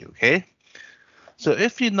penalty, okay? So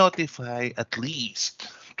if you notify at least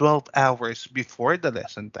 12 hours before the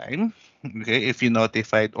lesson time, okay, if you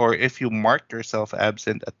notified or if you marked yourself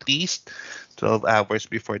absent at least 12 hours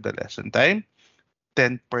before the lesson time,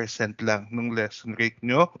 10% lang ng lesson rate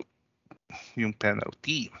nyo yung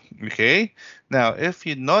penalty. Okay? Now, if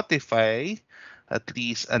you notify at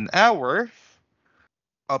least an hour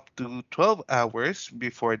up to 12 hours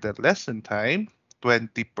before the lesson time,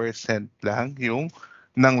 20% lang yung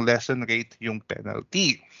ng lesson rate yung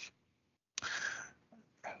penalty.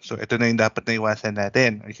 So ito na yung dapat na iwasan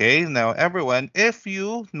natin. Okay? Now everyone, if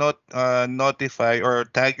you notify or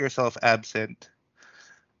tag yourself absent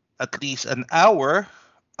at least an hour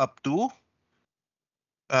up to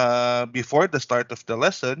before the start of the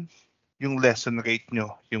lesson, yung lesson rate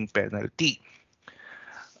nyo, yung penalty.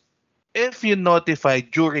 If you notify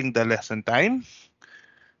during the lesson time,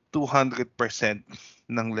 200%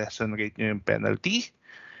 ng lesson rate nyo yung penalty.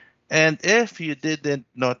 And if you didn't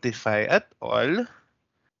notify at all,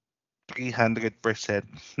 300%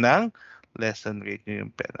 ng lesson rate nyo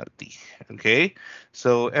yung penalty. Okay?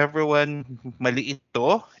 So, everyone, maliit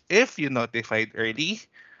to if you notified early,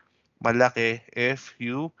 malaki if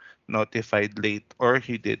you notified late or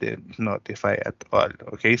you didn't notify at all.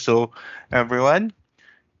 Okay? So, everyone,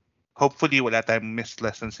 hopefully wala tayong missed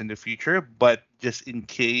lessons in the future, but just in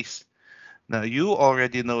case now you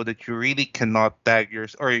already know that you really cannot tag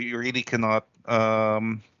yours or you really cannot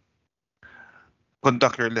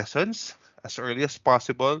conduct your lessons as early as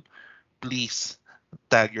possible, please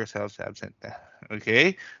tag yourselves absent na.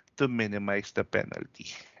 Okay? To minimize the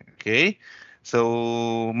penalty. Okay?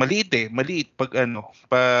 So, maliit eh. Maliit pag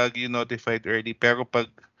pag you notified early. Pero pag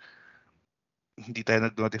hindi tayo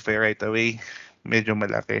nag-notify right away, medyo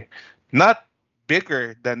malaki. Not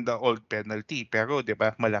bigger than the old penalty, pero 'di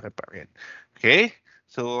ba, malaki pa rin. Okay?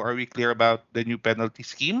 So, are we clear about the new penalty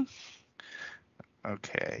scheme?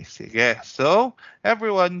 Okay, sige. So,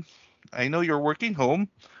 everyone, I know you're working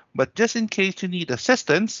home, but just in case you need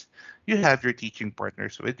assistance, you have your teaching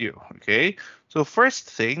partners with you. Okay. So first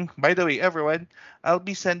thing, by the way, everyone, I'll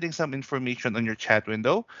be sending some information on your chat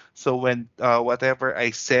window. So when whatever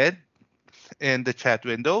I said in the chat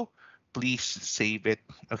window, please save it.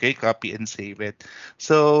 Okay, copy and save it.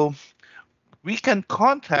 So we can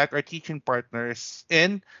contact our teaching partners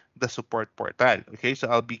in the support portal. Okay, so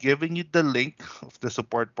I'll be giving you the link of the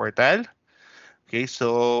support portal. Okay,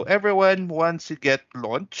 so everyone, once you get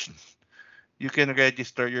launched, you can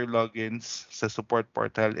register your logins sa support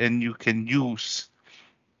portal and you can use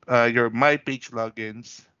your My Page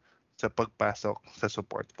logins sa pagpasok sa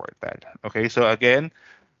support portal. Okay, so again,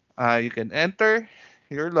 you can enter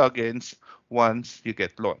your logins once you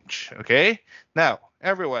get launched. Okay, now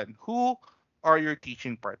everyone, who are your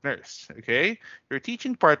teaching partners? Okay, your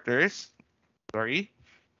teaching partners, sorry,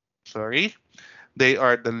 sorry, they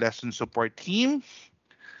are the lesson support team,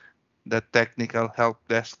 the technical help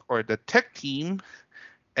desk or the tech team,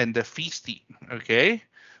 and the fees team. Okay,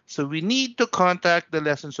 so we need to contact the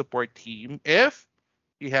lesson support team if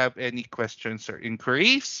you have any questions or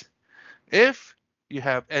inquiries, if you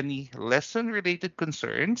have any lesson related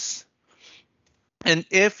concerns, and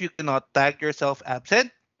if you cannot tag yourself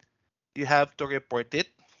absent, you have to report it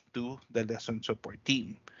to the lesson support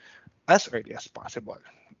team as early as possible.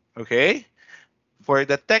 Okay? For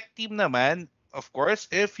the tech team naman, of course,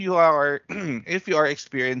 if you are if you are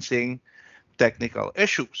experiencing technical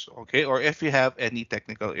issues, okay, or if you have any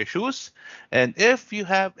technical issues, and if you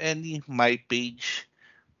have any my page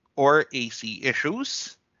or AC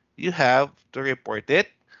issues, you have to report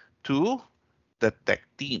it to the tech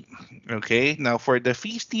team. Okay, now for the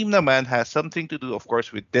fees team naman has something to do, of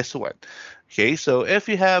course, with this one. Okay, so if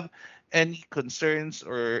you have any concerns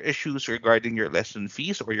or issues regarding your lesson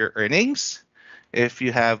fees or your earnings, if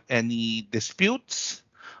you have any disputes,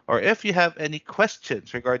 or if you have any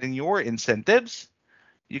questions regarding your incentives,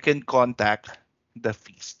 you can contact the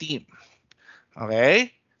fees team.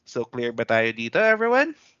 Okay? So clear ba tayo dito,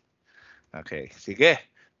 everyone? Okay, sige.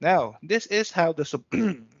 Now, this is how the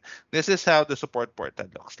this is how the support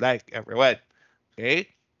portal looks like, everyone.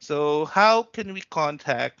 Okay? So, how can we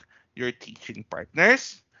contact your teaching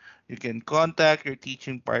partners? You can contact your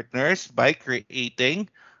teaching partners by creating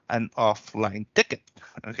an offline ticket.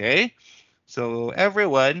 Okay? So,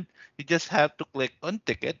 everyone, you just have to click on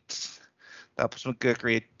tickets. Tapos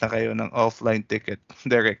magka-create na kayo ng offline ticket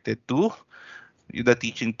directed to the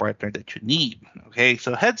teaching partner that you need. Okay,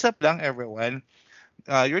 so heads up lang everyone,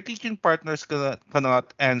 your teaching partners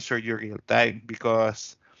cannot answer you real time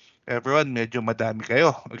because everyone medyo madami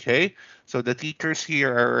kayo. Okay, so the teachers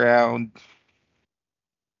here are around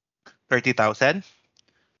 30,000.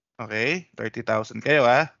 Okay, 30,000 kayo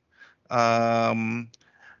Um,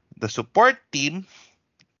 the support team,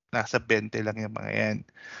 nasa 20 lang yung mga yan.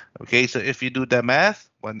 Okay, so if you do the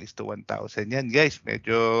math, 1 is to 1,000 yan, guys.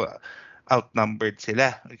 Medyo outnumbered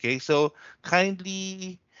sila. Okay, so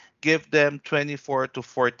kindly give them 24 to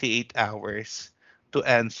 48 hours to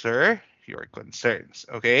answer your concerns.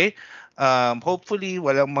 Okay, hopefully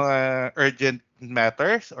walang mga urgent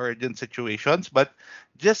matters or urgent situations, but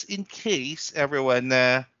just in case everyone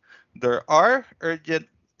there are urgent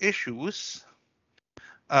issues,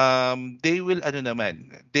 they will ano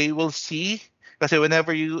naman, they will see kasi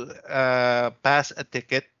whenever you pass a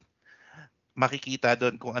ticket, makikita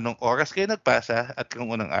doon kung anong oras kayo nagpasa at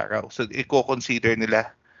kung unang araw. So, i-consider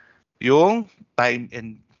nila yung time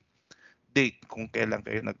and date kung kailan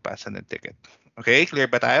kayo nagpasa ng ticket. Okay,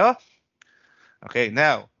 clear ba tayo? Okay,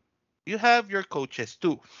 now, you have your coaches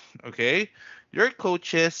too. Okay, your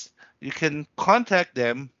coaches, you can contact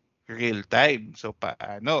them real time. So,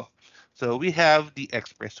 paano? So, we have the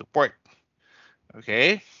express support.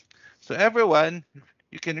 Okay, so everyone,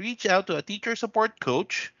 you can reach out to a teacher support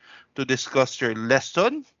coach to discuss your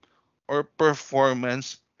lesson or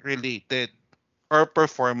performance related or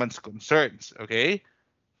performance concerns. Okay.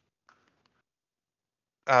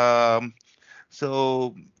 Um,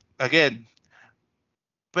 so, again,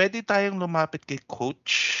 pwede tayong lumapit kay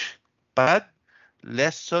coach pag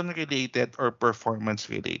lesson related or performance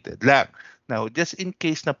related lang. Now, just in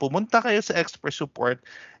case na pumunta kayo sa expert support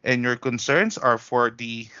and your concerns are for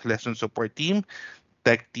the lesson support team,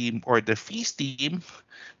 tech team, or the fees team,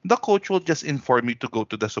 the coach will just inform you to go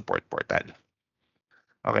to the support portal.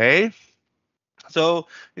 Okay? So,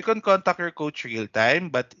 you can contact your coach real time,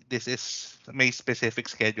 but this is may specific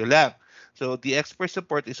schedule lang. So, the expert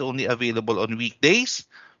support is only available on weekdays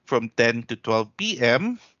from 10 to 12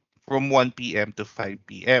 p.m., from 1 p.m. to 5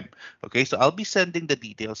 p.m. Okay, so I'll be sending the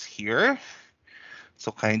details here. So,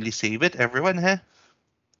 kindly save it, everyone, ha?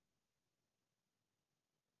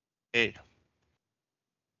 Okay.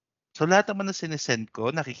 So lahat naman na sinesend ko,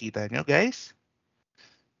 nakikita nyo guys?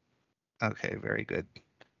 Okay, very good.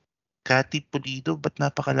 Kati Pulido, ba't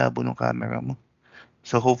napakalabo ng camera mo?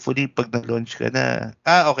 So hopefully pag na-launch ka na,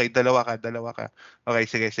 okay, dalawa ka. Okay,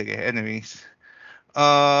 sige. Anyways.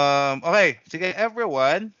 Okay, sige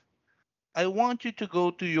everyone, I want you to go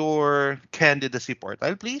to your candidacy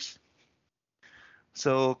portal, please.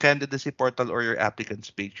 So, candidacy portal or your applicants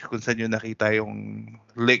page kung saan nyo nakita yung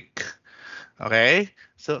link. Okay?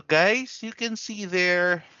 So, guys, you can see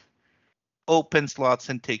there open slots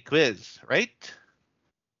and take quiz, right?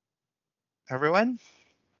 Everyone?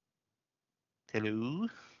 Hello?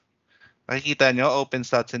 Makikita nyo, open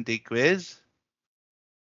slots and take quiz?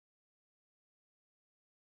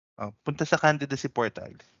 Oh, punta sa candidacy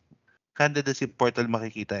portal. Candidacy portal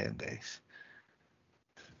makikita yan, guys.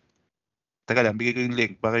 Teka lang, bigay ko yung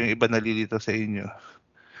link. Baka yung iba nalilito sa inyo.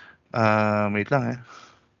 Wait lang eh.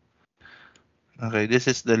 Okay, this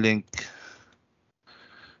is the link.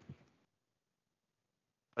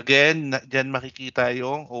 Again, dyan makikita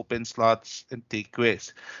yung open slots and take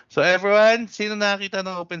quiz. So everyone, sino nakakita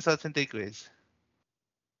ng open slots and take quiz?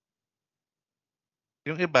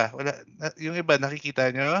 Yung iba, wala, yung iba nakikita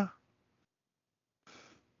nyo?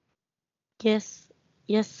 Yes.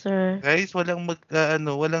 Yes, sir. Guys, walang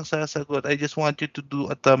sasagot. I just want you to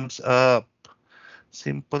do a thumbs up.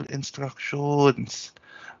 Simple instructions.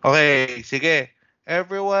 Okay, sige.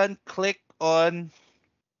 Everyone, click on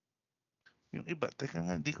yung iba. Teka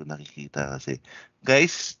nga, hindi ko nakikita kasi.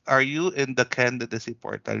 Guys, are you in the candidacy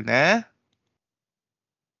portal na?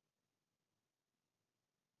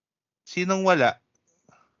 Sinong wala?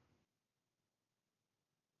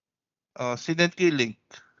 Oh, sinend ko yung link.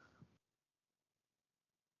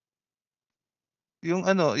 Yung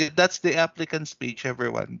that's the applicants page,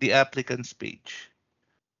 everyone. The applicants page.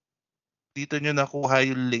 Dito nyo nakuha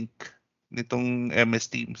yung link nitong MS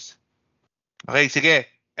Teams. Okay, sige.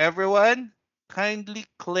 Everyone, kindly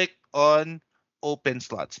click on open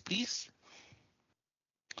slots, please.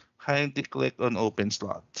 Kindly click on open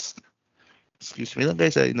slots. Excuse me lang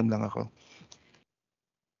guys, inom lang ako.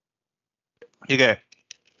 Sige.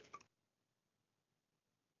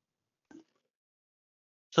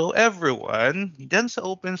 So everyone, dyan sa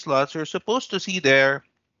open slots, you're supposed to see there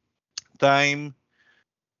time,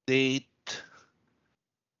 date,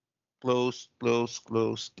 close.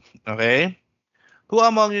 Okay? Who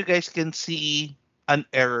among you guys can see an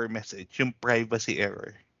error message, yung privacy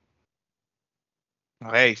error?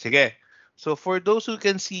 Okay, sige. So for those who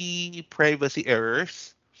can see privacy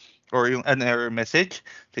errors or yung an error message,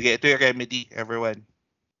 sige, ito yung remedy, everyone.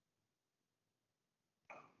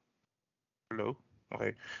 Hello?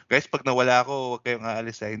 Okay. Guys, pag nawala ako, huwag kayong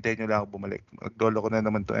aalis na. Hintayin nyo lang ako bumalik. Magdolo ko na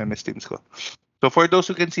naman to MS Teams ko. So for those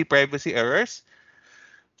who can see privacy errors,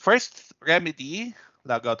 first remedy,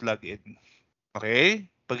 log out, log in. Okay?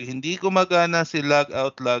 Pag hindi gumagana si log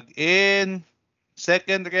out, log in,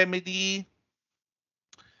 second remedy,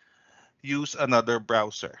 use another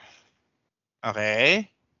browser. Okay?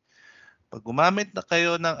 Pag gumamit na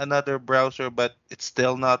kayo ng another browser but it's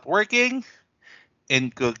still not working,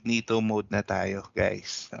 incognito mode na tayo,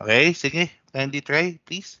 guys. Okay? Sige, kindly try,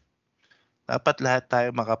 please. Dapat lahat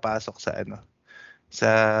tayo makapasok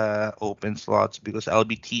sa open slots because I'll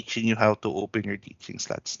be teaching you how to open your teaching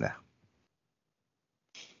slots na.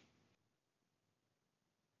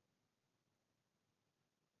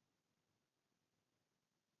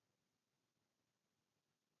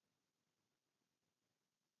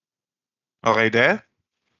 Okay there?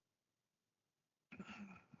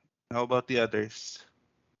 How about the others?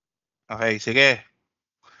 Okay, sige.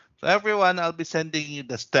 So everyone, I'll be sending you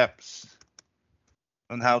the steps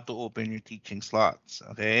on how to open your teaching slots.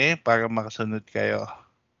 Okay? Para makasunod kayo.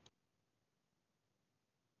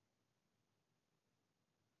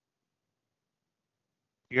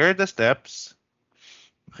 Here are the steps.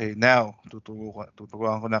 Okay, now,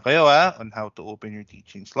 tuturuan ko na kayo on how to open your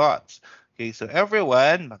teaching slots. Okay, so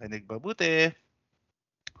everyone, makinig mabuti.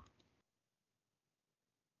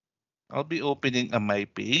 I'll be opening a My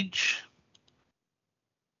page.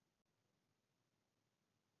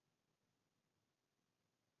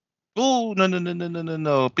 Oh, no.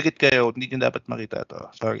 Pikit kayo. Hindi nyo dapat makita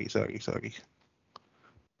to. Sorry. Sorry.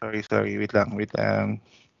 Wait lang.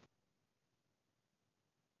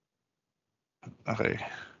 Okay.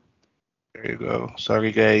 There you go.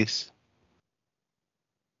 Sorry, guys.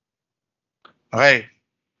 Okay.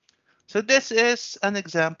 So this is an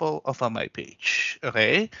example of a My page.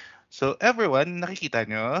 Okay? So everyone, nakikita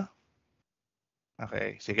nyo?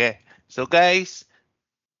 Okay, sige. So guys,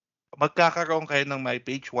 magkakaroon kayo ng My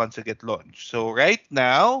page once you get launched. So right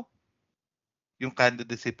now, yung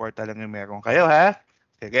candidacy portal lang yung meron kayo ha.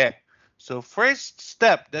 Okay. So first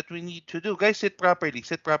step that we need to do, guys, sit properly,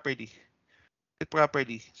 sit properly, sit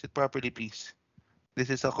properly, sit properly, please. This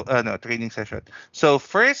is a no, training session. So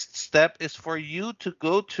first step is for you to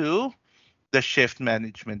go to the shift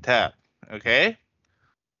management tab. Okay.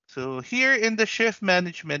 So here in the shift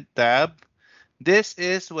management tab, this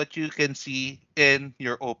is what you can see in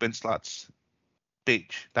your open slots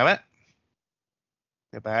page. Tama?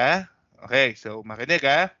 Diba? Okay, so makinig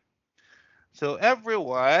ah. So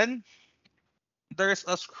everyone, there's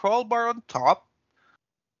a scroll bar on top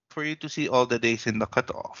for you to see all the days in the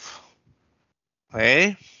cutoff.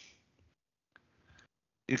 Okay?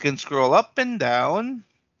 You can scroll up and down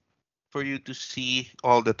for you to see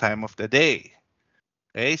all the time of the day.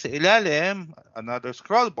 Okay? Sa ilalim, another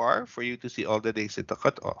scroll bar for you to see all the days in the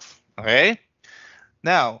cutoff. Okay?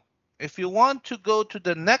 Now, if you want to go to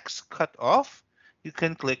the next cutoff, you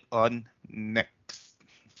can click on next.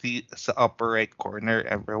 See sa upper right corner,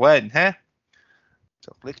 everyone. Ha?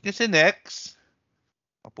 So, click nyo si next.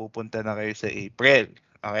 Mapupunta na kayo sa April.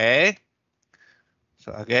 Okay? So,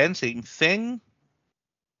 again, same thing.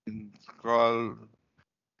 Scroll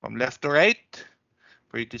from left to right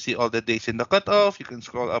for you to see all the days in the cutoff. You can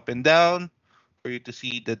scroll up and down for you to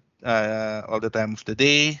see the all the time of the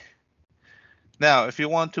day. Now, if you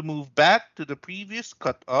want to move back to the previous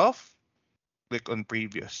cutoff, click on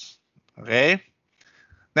previous. Okay?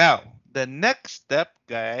 Now, the next step,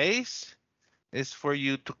 guys, is for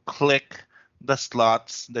you to click the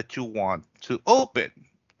slots that you want to open.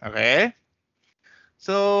 Okay?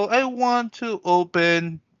 So, I want to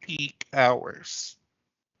open peak hours.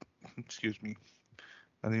 Excuse me.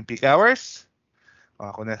 Ano yung peak hours?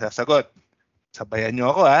 Ako na sasagot. Sabayan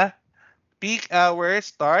nyo ako ha. Peak hours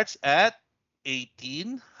starts at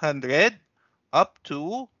 1800 up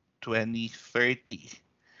to 2030.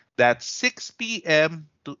 That's 6 p.m.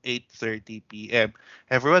 to 8:30 p.m.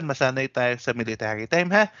 Everyone, masanay tayo sa military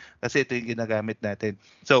time ha, kasi ito yung ginagamit natin.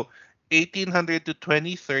 So, 1800 to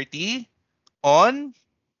 2030 on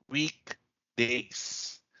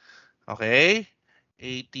weekdays. Okay?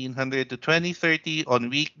 1800 to 2030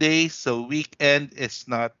 on weekdays. So, weekend is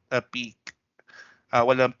not a peak.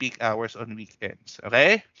 Walang peak hours on weekends.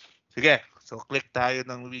 Okay? Sige. So, click tayo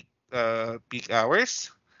ng peak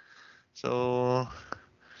hours. So,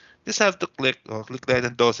 just have to click. Click tayo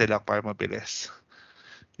ng 12 lang para mabilis.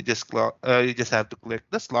 You just have to click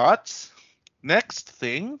the slots. Next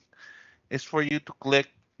thing is for you to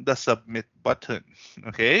click the submit button.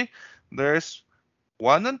 Okay? There's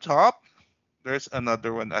one on top. There's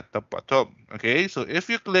another one at the bottom. Okay? So if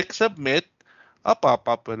you click submit, a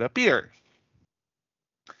pop-up will appear.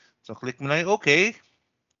 So click mo lang yung okay.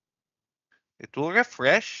 It will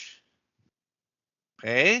refresh.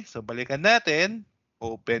 Okay? So balikan natin.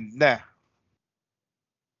 Open na.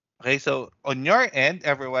 Okay, so on your end,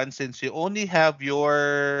 everyone, since you only have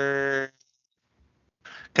your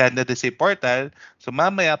candidacy portal, so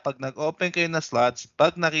mamaya pag nag-open kayo na slots,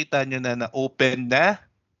 pag nakita nyo na na-open na,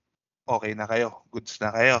 okay na kayo. Goods na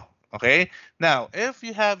kayo. Okay? Now, if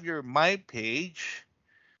you have your My Page,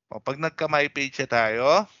 pag nagka-My Page na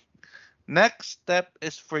tayo, next step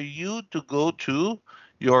is for you to go to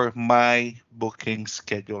your My Booking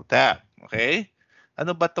Schedule tab. Okay?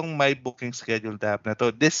 Ano ba tong My Booking Schedule tab na to?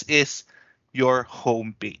 This is your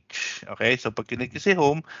home page. Okay? So pag kinig si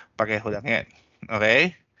home, pareho lang yan.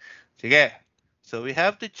 Okay? Sige. So we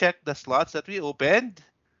have to check the slots that we opened.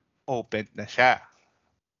 Opened na siya.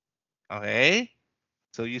 Okay?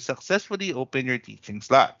 So you successfully open your teaching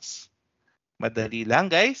slots. Madali lang,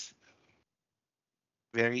 guys.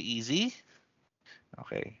 Very easy.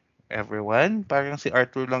 Okay. Everyone, parang si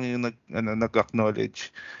Arthur lang yung nag-acknowledge.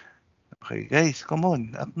 Okay, guys, come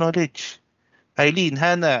on. Acknowledge. Eileen,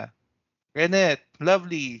 Hannah, Renette,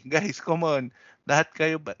 Lovely. Guys, come on. Lahat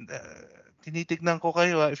kayo, tinitignan ko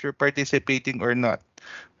kayo if you're participating or not.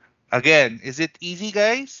 Again, is it easy,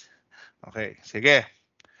 guys? Okay, sige.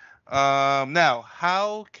 Now,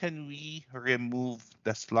 how can we remove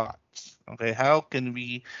the slots? Okay, how can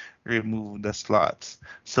we remove the slots?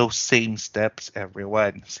 So same steps,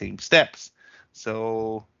 everyone, same steps.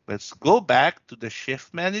 So let's go back to the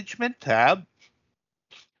shift management tab.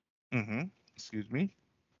 Excuse me.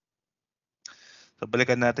 So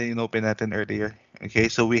balikan natin yung open natin earlier. Okay,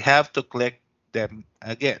 so we have to click them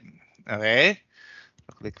again. Okay?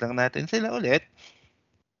 So click lang natin sila ulit.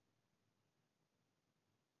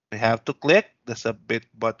 We have to click the submit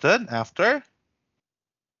button after.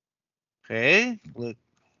 Okay, click.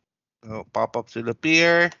 Pop-ups will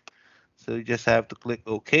appear. So you just have to click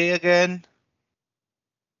OK again.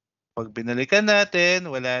 Pag binalikan natin,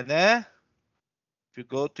 wala na. If you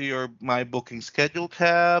go to your My Booking Schedule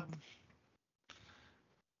tab,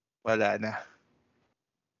 Wala na.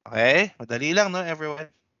 Okay? Madali lang, no, everyone?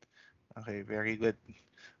 Okay, very good.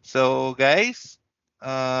 So, guys,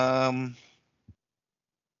 um,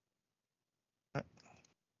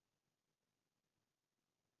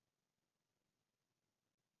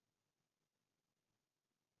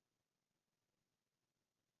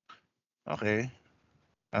 okay.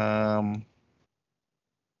 Um,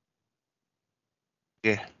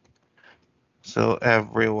 okay. So,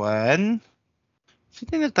 everyone, sino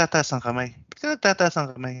yung nagtataas ng kamay? Ba't ka nagtataas ng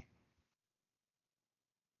kamay?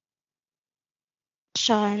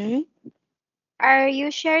 Sean, are you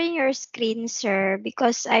sharing your screen, sir?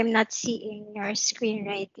 Because I'm not seeing your screen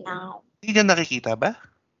right now. Hindi niya nakikita ba?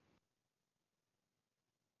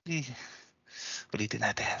 Hindi. Ulitin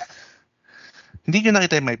natin. Hindi niyo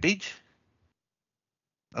nakita yung my page?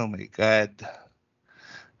 Oh my God.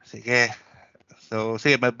 Sige. So,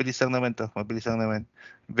 sige, mabilis lang naman to. Mabilis lang naman.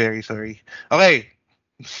 Very sorry. Okay.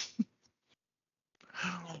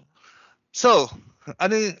 So,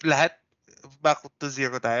 ano yung lahat? Back to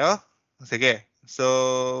zero tayo? Sige.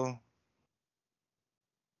 So,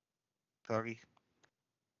 sorry.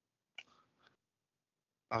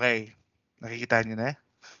 Okay. Nakikita niyo na?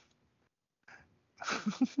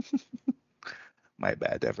 My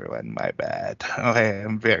bad, everyone. My bad. Okay,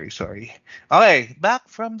 I'm very sorry. Okay, back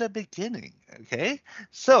from the beginning. Okay?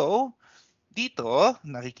 So, dito,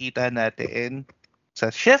 nakikita natin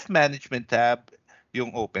sa Shift Management tab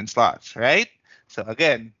yung open slots, right? So,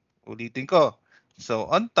 again, ulitin ko. So,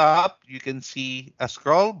 on top, you can see a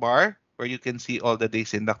scroll bar where you can see all the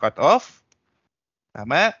days in the cutoff.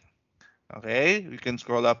 Tama? Okay? You can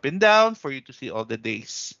scroll up and down for you to see all the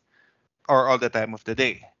days or all the time of the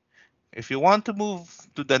day. If you want to move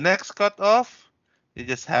to the next cutoff, you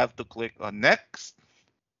just have to click on next.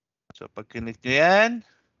 So pag click nyo yan,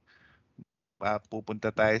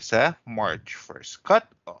 pupunta tayo sa March 1st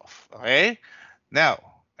cutoff. Okay? Now,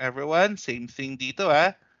 everyone, same thing dito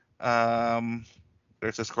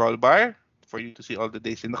there's a scroll bar for you to see all the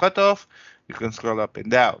days in the cutoff. You can scroll up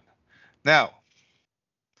and down. Now,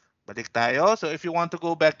 balik tayo. So if you want to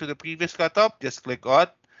go back to the previous cutoff, just click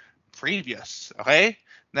on previous. Okay?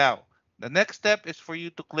 Now, the next step is for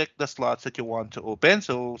you to click the slots that you want to open.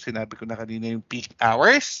 So, sinabi ko na kanina yung peak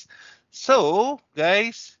hours. So,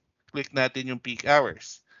 guys, click natin yung peak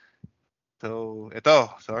hours. So, ito.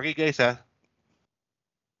 Sorry, guys,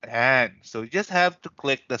 Ayan. So, you just have to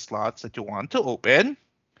click the slots that you want to open.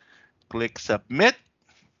 Click submit.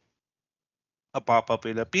 A pop-up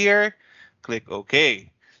will appear. Click OK.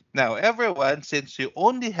 Now, everyone, since you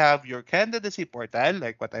only have your candidacy portal,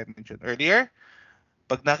 like what I mentioned earlier,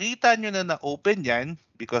 pag nakita nyo na na-open yan,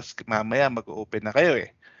 because mamaya mag-open na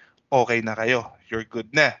kayo okay na kayo. You're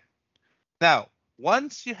good na. Now,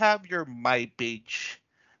 once you have your My Page,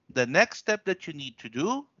 the next step that you need to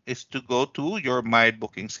do is to go to your My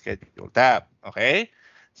Booking Schedule tab. Okay?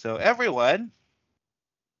 So, everyone,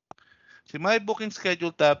 si My Booking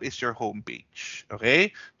Schedule tab is your home page.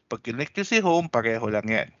 Okay? Pag click nyo si home, pareho lang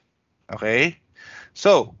yan. Okay?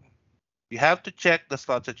 So, you have to check the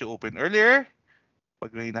slots that you opened earlier.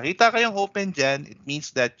 Pag may nakita kayong open dyan, it means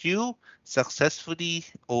that you successfully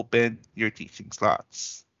opened your teaching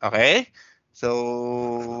slots. Okay?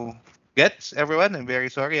 So, gets everyone? I'm very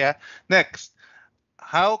sorry. Next,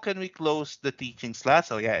 how can we close the teaching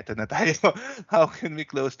slots? Oh yeah, ito na tayo. How can we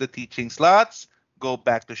close the teaching slots? Go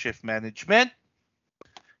back to Shift Management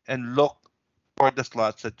and look for the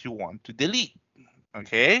slots that you want to delete.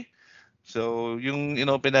 Okay? So, yung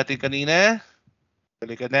inopen natin kanina,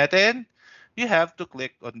 balikan natin. You have to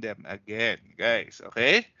click on them again, guys.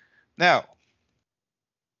 Okay? Now,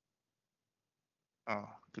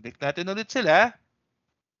 click natin ulit sila.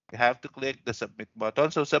 You have to click the submit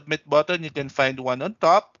button. So submit button, you can find one on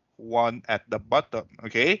top, one at the bottom.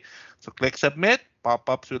 Okay? So click submit,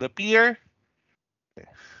 pop-ups will appear.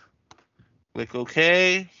 Okay. Click OK.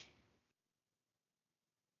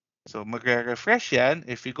 So magre-refresh yan.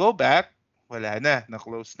 If you go back, wala na.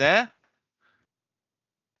 Na-close na.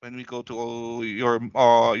 When we go to your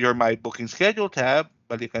My Booking Schedule tab,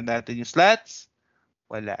 balikan natin yung slots.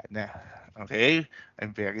 Wala na. Okay? I'm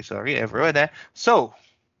very sorry, everyone. So,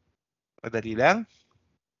 madali lang.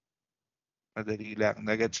 Madali lang.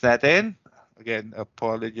 Nagets natin? Again,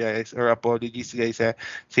 apologies, guys.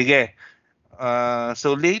 Sige.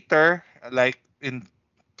 So, later, like in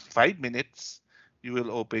 5 minutes, you will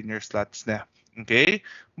open your slots na. Okay?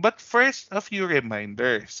 But first, a few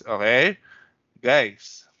reminders. Okay?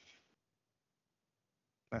 Guys,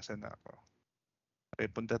 nasaan na ako? Okay,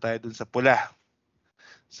 punta tayo dun sa pula.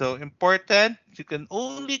 So important, you can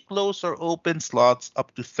only close or open slots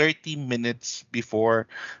up to 30 minutes before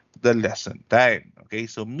the lesson time. Okay,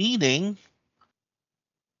 so meaning,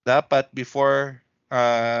 dapat before,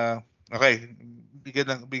 okay,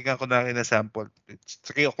 bigyan ko na rin na sample. It's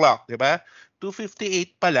 3 o'clock, di ba?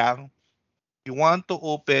 2:58 pa lang, you want to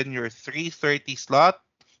open your 3:30 slot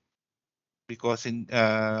because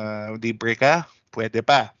libre ka, pwede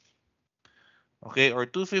pa. Okay, or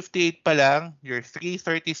 2:58 pa lang, your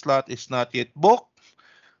 3:30 slot is not yet booked,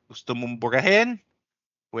 gusto mong burahin,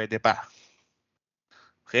 pwede pa.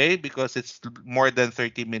 Okay, because it's more than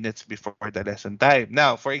 30 minutes before the lesson time.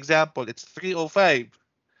 Now, for example, it's 3:05.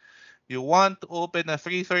 You want to open a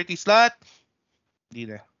 3:30 slot?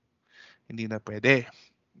 Hindi na. Hindi na pwede.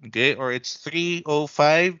 Okay, or it's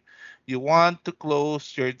 3:05. You want to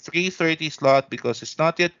close your 3:30 slot because it's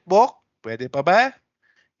not yet booked? Pwede pa ba?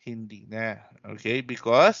 Hindi na. Okay,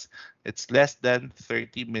 because it's less than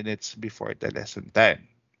 30 minutes before the lesson time.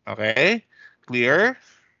 Okay? Clear?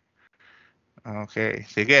 Okay,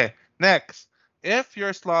 sige. Next, if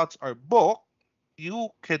your slots are booked,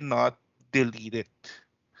 you cannot delete it.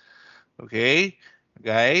 Okay?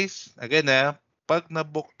 Guys, again pag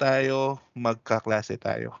na-book tayo, magkaklase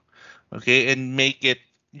tayo. Okay? And make it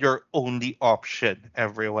your only option,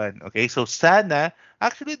 everyone. Okay? So sana,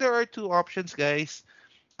 actually there are two options, guys.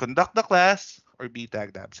 Conduct the class or be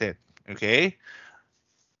tagged absent. Okay?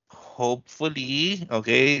 Hopefully,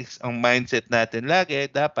 okay, ang mindset natin lagi,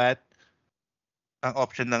 dapat ang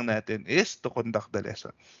option lang natin is to conduct the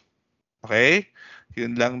lesson. Okay?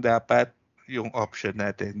 Yun lang dapat yung option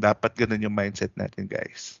natin. Dapat ganun yung mindset natin,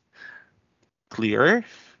 guys. Clear?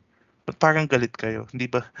 Ba't parang galit kayo? Hindi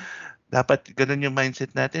ba? Dapat ganun yung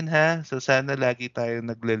mindset natin, ha? So, sana lagi tayo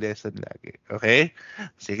nagle-lesson lagi. Okay?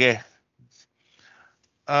 Sige.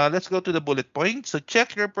 Let's go to the bullet point. So,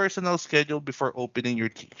 check your personal schedule before opening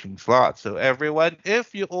your teaching slot. So, everyone,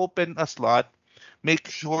 if you open a slot, make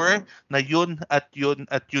sure na yun at yun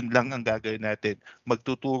at yun lang ang gagawin natin.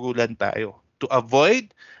 Magtuturo lang tayo to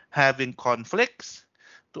avoid having conflicts,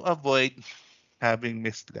 to avoid having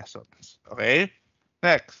missed lessons. Okay?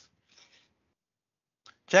 Next,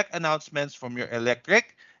 check announcements from your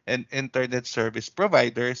electric and internet service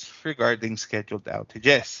providers regarding scheduled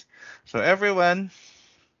outages. So everyone,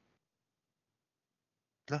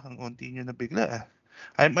 ang unti nyo na bigla ah.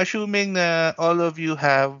 I'm assuming na all of you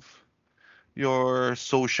have your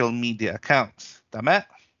social media accounts. Tama?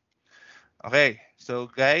 Okay. So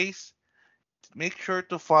guys, make sure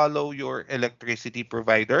to follow your electricity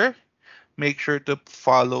provider. Make sure to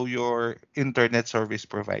follow your internet service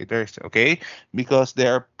providers, okay? Because they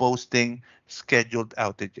are posting scheduled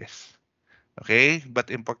outages. Okay? But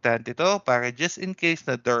importante ito para just in case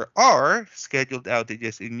that there are scheduled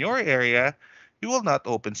outages in your area, you will not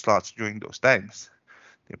open slots during those times.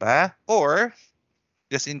 Diba? Or,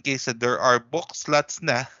 just in case that there are book slots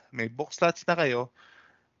na, may book slots na kayo,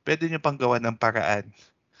 pwede nyo pang gawa ng paraan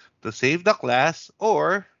to save the class,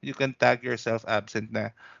 or you can tag yourself absent na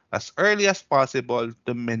as early as possible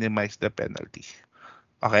to minimize the penalty.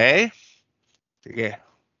 Okay? Sige.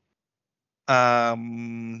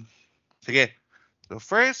 Sige. So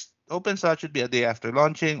first, open slot should be a day after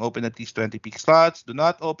launching. Open at least 20 peak slots. Do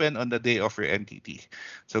not open on the day of your NTT.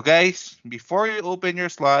 So guys, before you open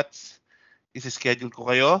your slots, isi-schedule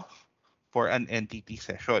ko kayo for an NTT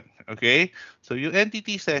session. Okay? So yung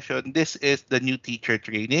NTT session, this is the new teacher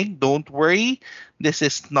training. Don't worry, this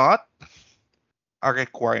is not a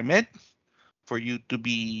requirement for you to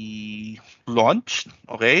be launched.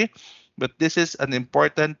 Okay? But this is an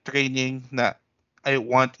important training na I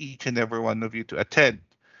want each and every one of you to attend.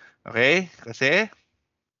 Okay? Kasi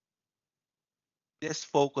this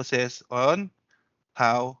focuses on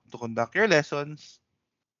how to conduct your lessons.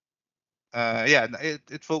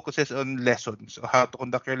 It focuses on lessons, so how to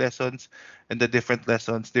conduct your lessons and the different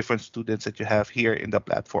lessons, different students that you have here in the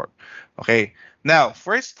platform. Okay. Now,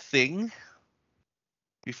 first thing,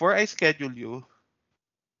 before I schedule you,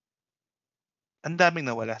 ang daming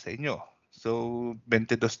nawala sa inyo. So,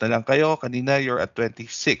 22 na lang kayo. Kanina, you're at 26.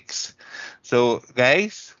 So,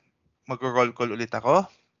 guys, mag-roll call ulit ako.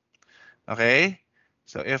 Okay?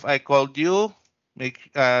 So if I called you,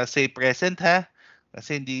 say present ha.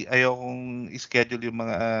 Kasi hindi ayokong i-schedule yung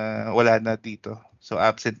mga wala na dito. So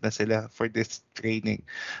absent na sila for this training.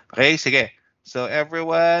 Okay, sige. So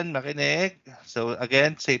everyone, makinig. So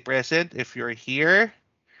again, say present if you're here.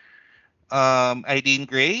 Ideen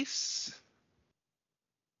Grace.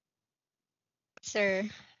 Sir.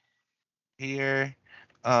 Here.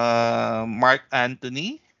 Mark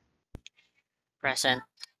Anthony. Present.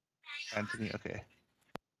 Anthony, okay.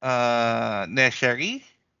 Neshari.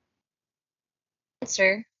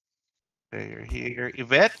 Sir. Okay, you're here.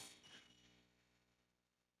 Yvette.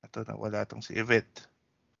 Ito na, wala tong si Yvette.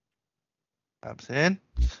 Absent.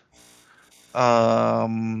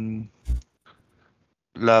 Um,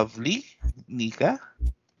 Lovely. Nika.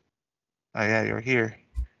 Oh, yeah, you're here.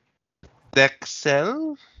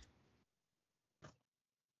 Dexel.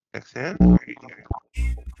 Dexel. You're here.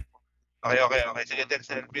 Okay, okay, okay. Sige,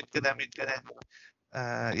 Dexel. Mute ka na, mute ka na.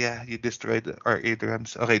 Yeah, you destroyed our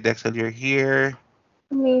eardrums. Okay, Dexel, you're here.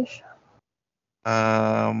 Mish.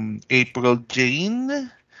 April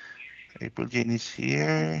Jane. April Jane is Present,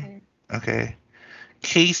 here. sir. Okay.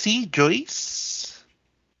 Casey Joyce.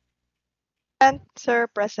 Present, sir,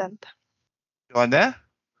 present. Jonah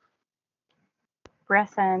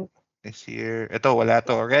Present. is here. Ito, wala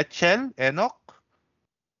to. Rachel. Enoch.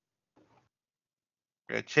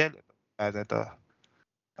 Rachel. Ano to?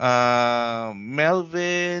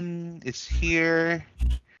 Melvin is here.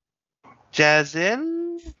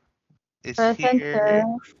 Jazel is Present, sir. here.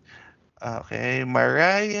 Okay.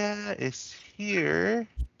 Mariah is here.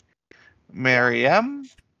 Miriam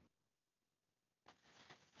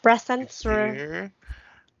Present, is sir. here.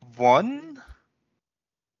 Von.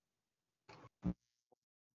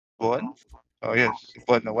 Von. Oh, yes. Si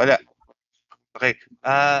Von nawala. Okay.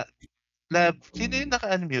 Lab, sino yung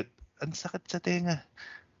naka-unmute? Ang sakit sa tenga.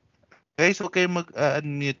 Guys, huwag kayong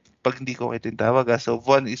mag-unmute pag hindi ko kayo tinatawag. So,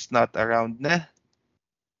 Von is not around na.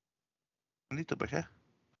 Nandito ba siya?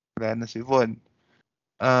 Wala na si Von.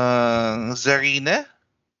 Zarina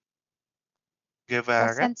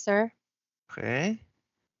Guevara. Present, sir. Okay.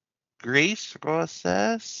 Grace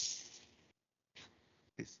Rosas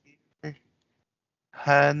is here.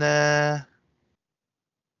 Hannah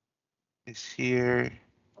is here.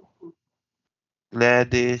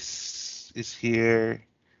 Gladys is here.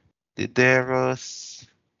 Dideros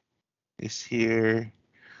is here.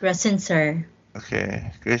 Present, sir.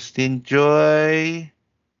 Okay. Christine Joy.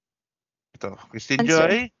 Ito. Christine Answer.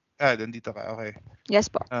 Joy. Nandito ka. Okay. Yes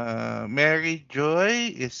po. Mary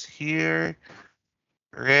Joy is here.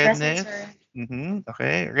 Present, Reneth. sir.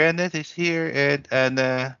 Okay. Reneth is here. And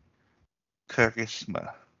Anna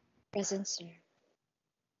Charisma. Present, sir.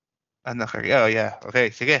 Anna Charisma. Oh, yeah.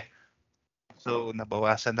 Okay. Sige. So,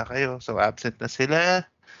 nabawasan na kayo. So, absent na sila.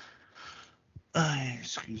 Ay,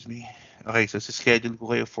 excuse me. Okay, so schedule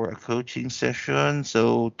ko kayo for a coaching session.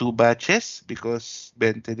 So, 2 batches because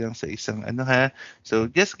 20 lang sa isang ano ha. So,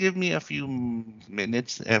 just give me a few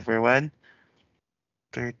minutes, everyone.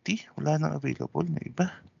 30? Wala nang available na iba.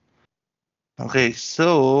 Okay,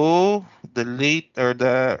 so the late or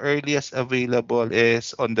the earliest available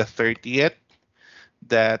is on the 30th.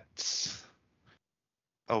 That's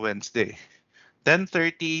a Wednesday.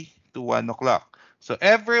 10:30 to 1 o'clock. So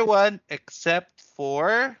everyone except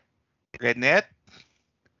for Renette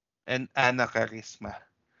and Ana Charisma.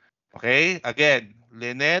 Okay? Again,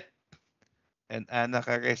 Lynette and Ana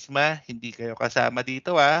Charisma, hindi kayo kasama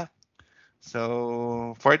dito ah.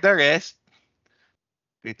 So, for the rest,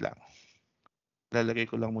 wait lang. Lalagay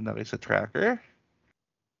ko lang muna kayo sa tracker.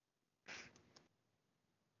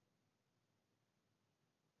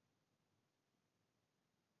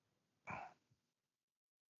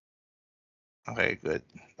 Okay, good.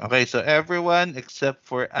 Okay, so everyone except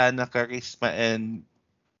for Ana Charisma and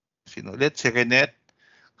sino ulit? Si Renette,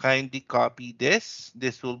 kindly copy this.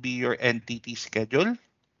 This will be your NTT schedule.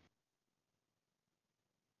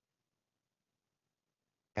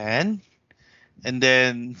 And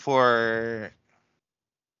then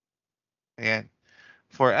ayan,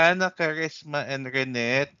 for Ana Charisma and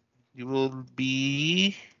Renette, you will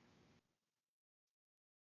be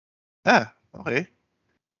okay.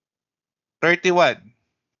 31.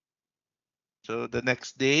 So the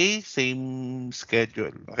next day, same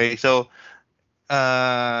schedule. Okay, so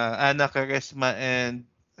Ana Charisma and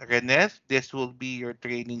Reneth, this will be your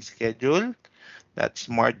training schedule. That's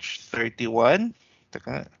March 31.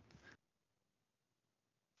 Teka.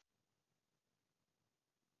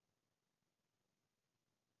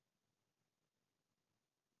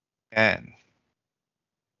 Yan.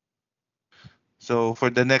 So for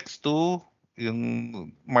the next two,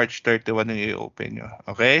 yung March 31 yung i-open nyo.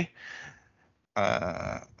 Okay?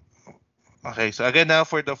 Uh, okay, so again now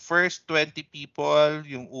for the first 20 people,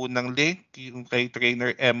 yung unang link, yung kay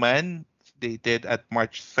Trainer Eman, dated at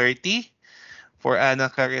March 30. For Ana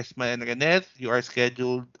Charisma and Reneth, you are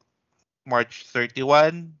scheduled March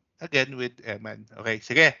 31, again with Eman. Okay,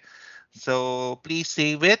 sige. So, please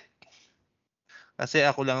save it. Kasi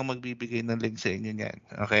ako lang ang magbibigay ng link sa inyo niyan.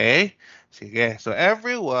 Okay? Sige. So,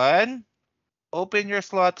 everyone, open your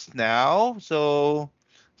slots now. So,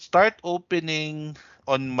 start opening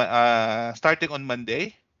starting on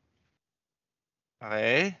Monday.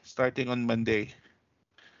 Okay? Starting on Monday.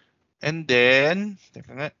 And then, teka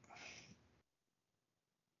nga.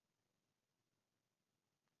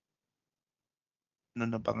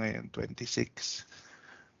 Ano na ba ngayon? 26.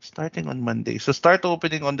 Starting on Monday. So start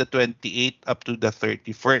opening on the 28th up to the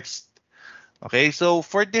 31st. Okay, so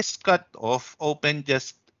for this cut-off, open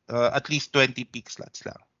just at least 20 peak slots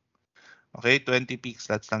lang. Okay, 20 peak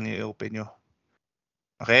slots lang i-open nyo.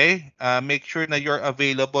 Okay, make sure na you're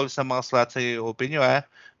available sa mga slots na i-open nyo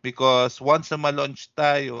because once na ma-launch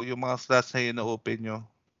tayo, yung mga slots na i-open nyo,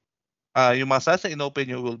 yung mga slots na in-open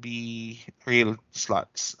nyo will be real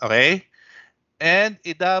slots. Okay? And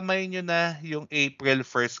idamay nyo na yung April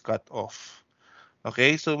 1st cut-off.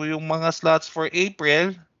 Okay, so yung mga slots for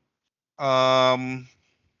April, um,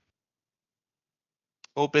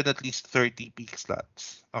 open at least 30 peak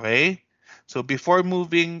slots. Okay? So before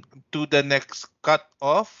moving to the next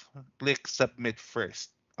cut-off, click submit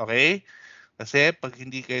first. Okay? Kasi pag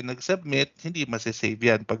hindi kayo nag-submit, hindi masisave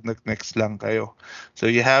yan pag nag-next lang kayo. So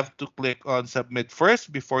you have to click on submit first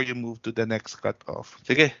before you move to the next cut-off.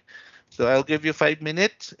 Sige. So I'll give you 5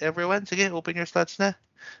 minutes, everyone. Sige, open your slots na.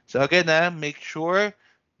 So again, make sure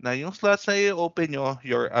na yung slots na i-open nyo,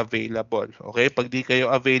 you're available. Okay? Pag di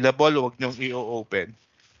kayo available, huwag nyong i-open.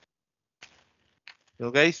 So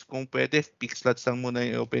guys, kung pwede, pick slots lang muna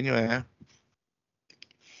i-open nyo.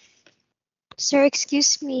 Sir,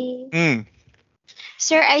 excuse me. Hmm.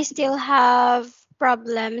 Sir, I still have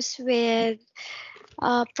problems with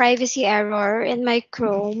privacy error in my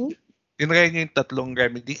Chrome. Tinry nyo yung tatlong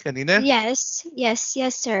remedy kanina. Yes, yes,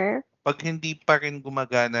 yes, sir. Pag hindi pa rin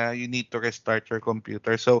gumagana, you need to restart your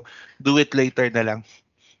computer. So, do it later na lang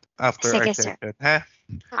after our Sige, sir. session. Ha?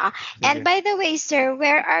 And Sige. by the way, sir,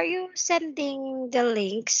 where are you sending the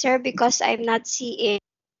link, sir? Because I'm not seeing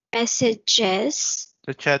messages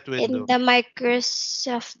Sa chat in window. the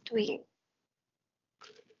Microsoft Wing.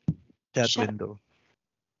 Chat window.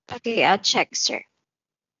 Okay, I'll check, sir.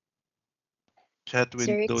 Chat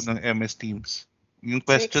Sir, window ng MS Teams. Yung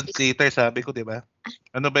Sir, questions later, sabi ko, di ba?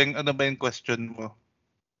 Ano ba yung question mo?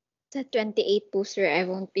 Sa 28 po, sir, I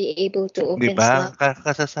won't be able to Di open ba? slot.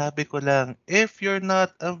 Kasasabi ko lang, if you're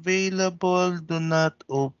not available, do not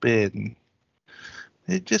open.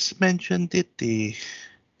 I just mentioned it eh.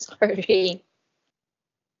 Sorry.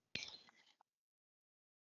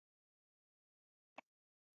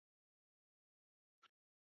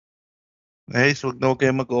 Guys, huwag na huwag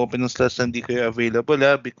kayo mag-open ng slots na hindi kayo available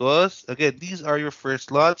because, again, these are your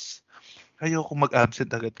first slots. Ayoko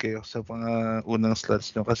mag-absent agad kayo sa mga unang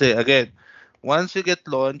slots nyo. Kasi, again, once you get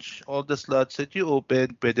launched, all the slots that you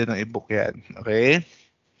open, pwede nang i-book yan. Okay?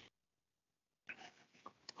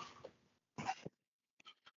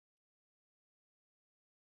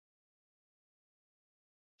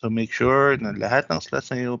 So, make sure na lahat ng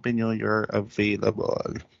slots na i-open nyo, you're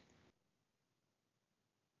available.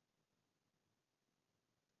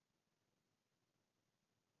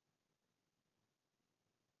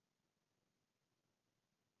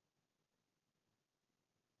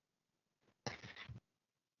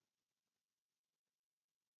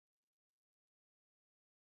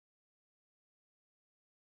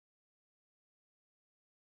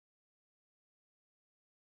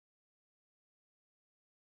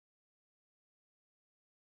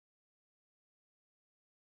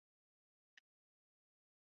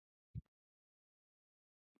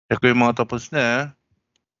 Check ko yung mga tapos na.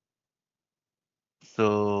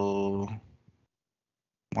 So,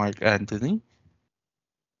 Mark Anthony,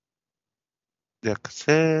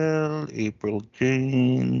 Jaxel, April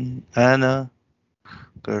Jane, Anna,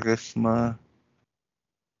 Charisma,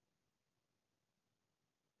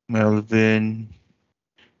 Melvin,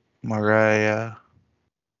 Mariah.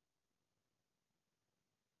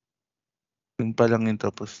 Yun pa lang yung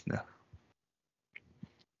tapos na.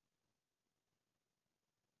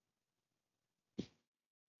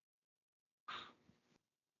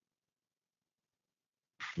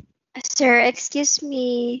 Sir, excuse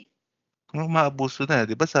me. Kung maabuso na,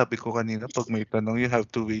 di ba sabi ko kanina, pag may tanong, you have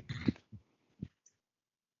to wait.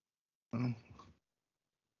 Hmm.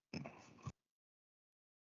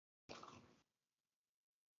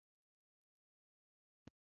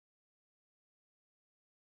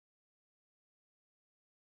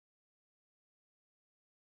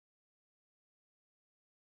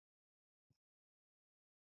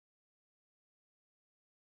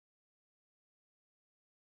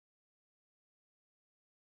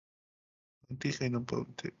 Hindi kayo ng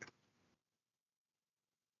paunti.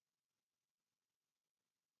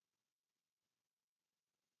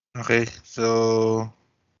 Okay, so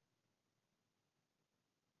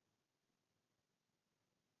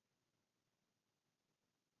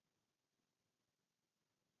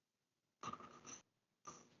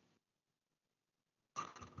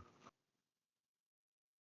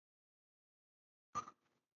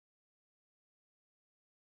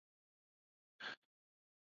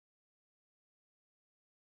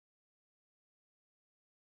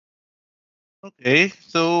Okay,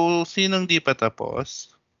 so sinong di pa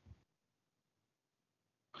tapos?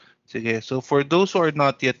 Sige, so for those who are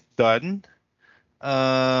not yet done,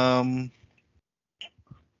 um,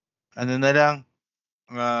 ano na lang,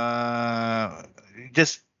 uh,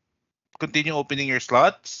 just continue opening your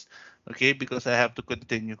slots, okay, because I have to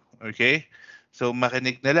continue, okay? So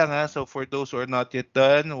makinig na lang ha. So for those who are not yet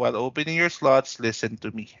done, while opening your slots, listen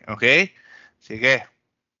to me, okay? Sige.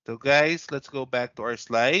 So guys, let's go back to our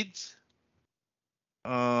slides.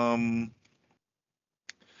 Um,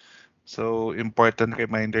 so important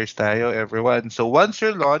reminders tayo, everyone. So once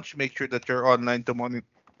you're launched, make sure that you're online to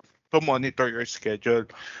monitor your schedule.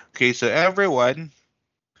 Okay, so everyone,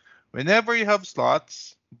 whenever you have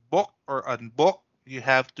slots, book or unbook, you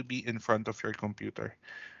have to be in front of your computer.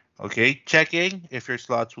 Okay, checking if your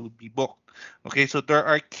slots will be booked. Okay, so there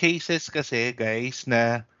are cases kasi guys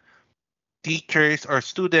na teachers or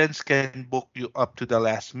students can book you up to the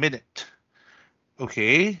last minute.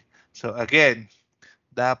 Okay, so again,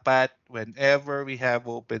 dapat whenever we have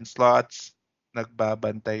open slots,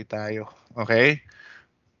 nagbabantay tayo. Okay?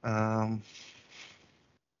 Um,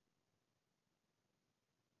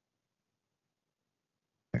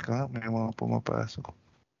 teka, may mga pumapasok.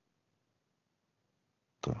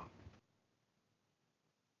 To.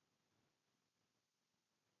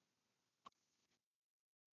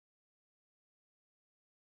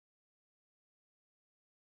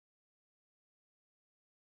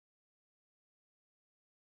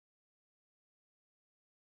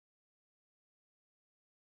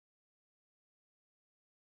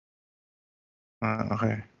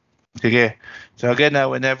 Okay. Sige. So again,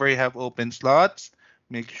 whenever you have open slots,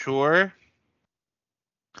 make sure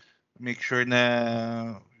na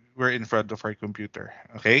we're in front of our computer.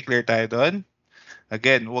 Okay? Clear tayo doon?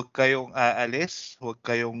 Again, huwag kayong aalis, huwag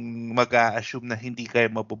kayong mag-a-assume na hindi kayo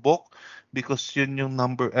mabubok because yun yung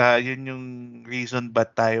reason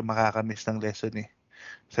ba't tayo makakamiss ng lesson eh.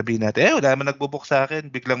 Sabihin natin, wala naman nagbo-book sa akin,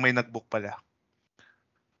 biglang may nag-book pala.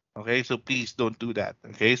 Okay, so please don't do that.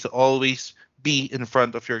 Okay, so always be in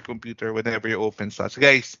front of your computer whenever you open slots.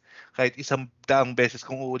 Guys, kahit isang daang beses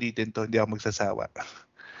kung uulitin to, hindi ako magsasawa.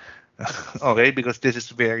 Okay, because this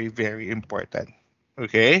is very, very important.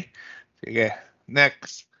 Okay? Sige.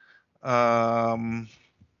 Next. Um,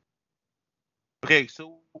 okay,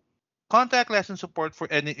 so contact lesson support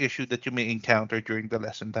for any issue that you may encounter during the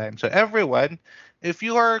lesson time. So everyone, if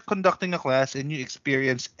you are conducting a class and you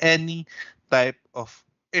experience any type of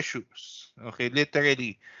issues, okay,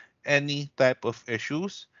 literally any type of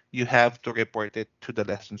issues, you have to report it to the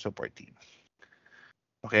lesson support team.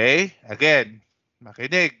 Okay? Again,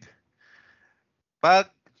 makinig.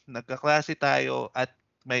 Pag nagkaklase tayo at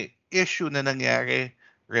may issue na nangyari,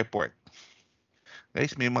 report.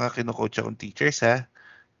 Guys, may mga kino-coach akong teachers ha.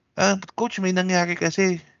 Coach, may nangyari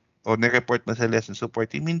kasi. O, nireport na sa lesson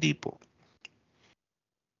support team. Hindi po.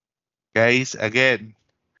 Guys, again,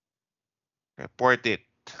 report it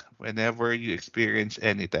whenever you experience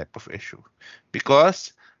any type of issue.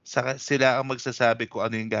 Because sila ang magsasabi kung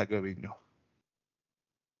ano yung gagawin nyo.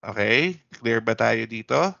 Okay? Clear ba tayo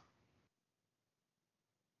dito?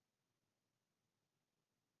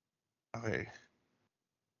 Okay.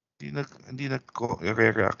 Hindi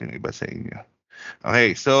nag-react yung iba sa inyo.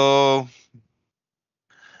 Okay, so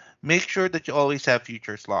make sure that you always have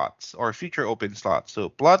future slots or future open slots. So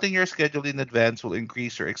plotting your schedule in advance will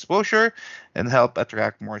increase your exposure and help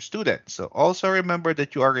attract more students. So also remember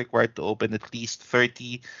that you are required to open at least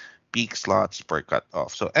 30 peak slots per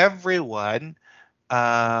cutoff. So everyone,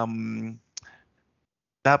 um,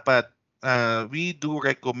 dapat we do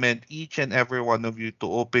recommend each and every one of you to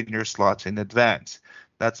open your slots in advance.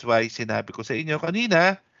 That's why sinabi ko sa inyo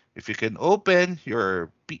kanina, if you can open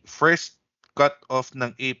your first cut off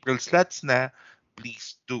ng April slots na,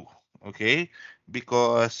 please do. Okay?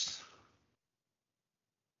 Because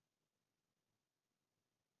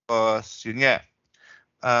yun nga,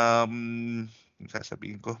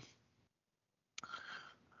 sasabihin ko,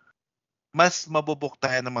 mas mabubuk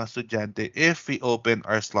tayo ng mga estudyante if we open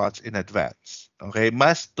our slots in advance. Okay?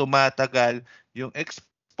 Mas tumatagal yung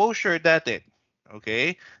exposure natin.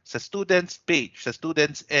 Okay? Sa students page, sa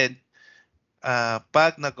students end,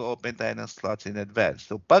 pag nag-open tayo ng slots in advance.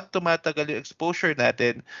 So, pag tumatagal yung exposure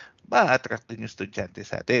natin, ma-attract din yung estudyante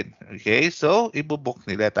sa atin. Okay? So, ibubook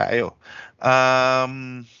nila tayo.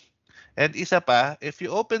 And isa pa, if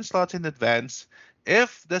you open slots in advance,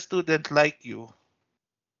 if the student like you,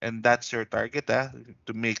 and that's your target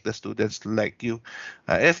to make the students like you.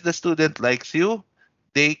 If the student likes you,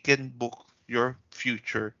 they can book your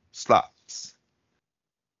future slots.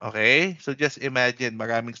 Okay? So just imagine,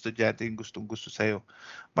 maraming estudyante yung gustong-gusto sa'yo.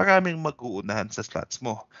 Maraming mag-uunahan sa slots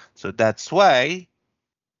mo. So that's why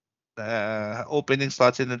opening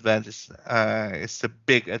slots in advance is a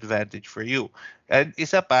big advantage for you. And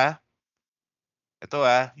isa pa, ito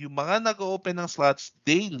yung mga nag-open ng slots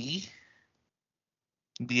daily,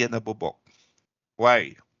 hindi yan nabubok.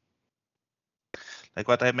 Why? Like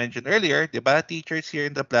what I mentioned earlier, di ba? Teachers here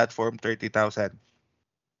in the platform, 30,000.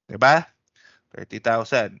 Di ba?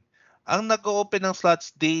 30,000. Ang nag-open ng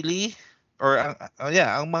slots daily, or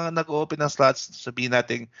ang mga nag-open ng slots, sabihin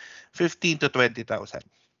natin 15 to 20,000.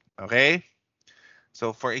 Okay?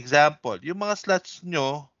 So for example, yung mga slots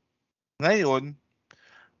nyo ngayon,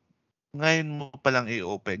 ngayon mo pa lang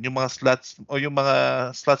i-open. Yung mga slots o yung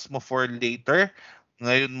mga slots mo for later,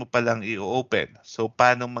 ngayon mo pa lang i-open. So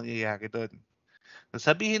paano mangyayari doon? So,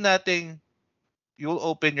 sabihin natin you'll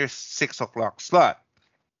open your 6 o'clock slot.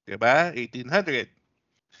 Diba? 1800.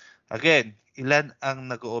 Again, ilan ang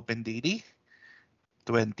nag-open daily?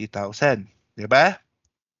 20,000. Diba?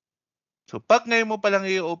 So pag ngayon mo pa lang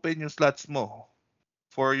i-open yung slots mo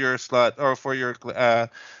for your slot or for your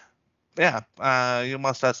yung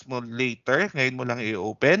mga slots mo later, ngayon mo lang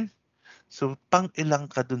i-open. So pang ilang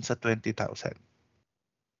ka dun sa 20,000?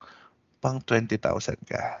 Pang 20,000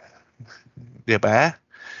 ka. 'Di ba?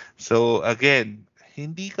 So again,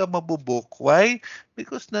 hindi ka mabubook. Why?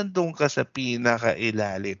 Because nandun ka sa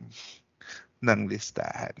pinakailalim ng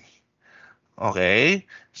listahan. Okay?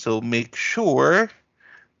 So make sure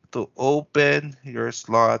to open your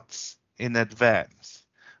slots in advance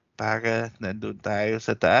para nandun tayo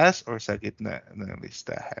sa taas or sa gitna ng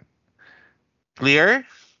listahan. Clear?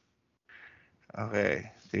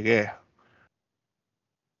 Okay. Sige.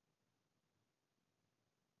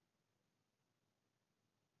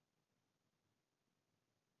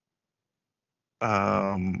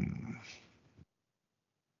 Um,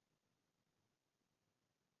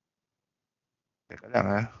 Teka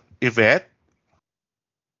lang Yvette?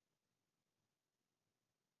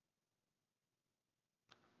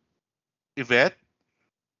 Yvette?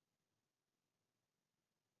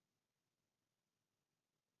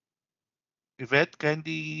 Yvette,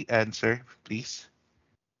 kindly answer, please.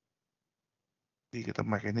 Hindi kita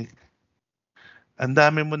makinig. Ang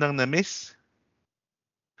dami mo nang na-miss.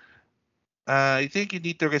 I think you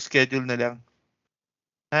need to reschedule na lang.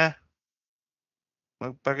 Ha?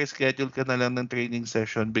 Magpa-reschedule ka na lang ng training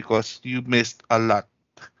session because you missed a lot.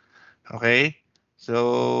 Okay?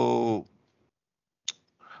 So,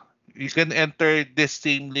 you can enter this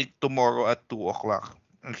same link tomorrow at 2 o'clock.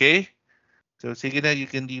 Okay? So, sige na,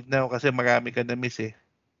 you can leave now kasi marami ka na-miss eh.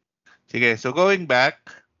 Sige, so going back,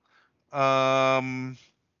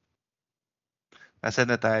 nasa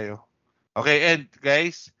na tayo? Okay, and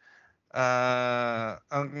guys, ang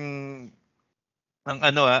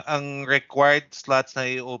required slots na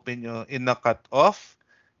i-open nyo in the cut-off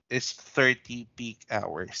is 30 peak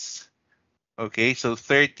hours. Okay, so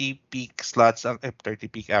 30 peak slots 30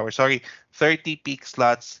 peak hours. Sorry, 30 peak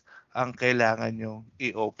slots ang kailangan nyo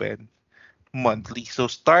i-open monthly.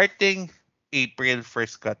 So starting April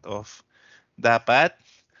 1st cut-off, dapat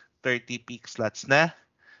 30 peak slots na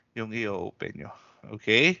yung i-open nyo.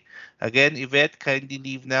 Okay? Again, Yvette, kindly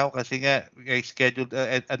leave now kasi nga I scheduled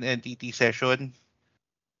an NTT session.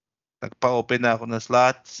 Nagpa-open na ako ng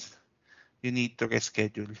slots. You need to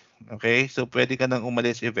reschedule. Okay? So, pwede ka nang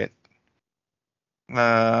umalis, Yvette.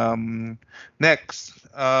 Next.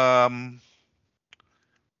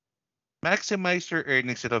 Maximize your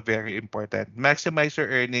earnings. Ito very important. Maximize your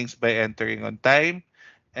earnings by entering on time,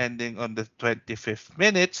 ending on the 25th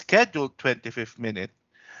minute, scheduled 25th minute,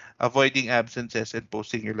 avoiding absences, and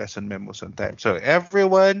posting your lesson memos on time. So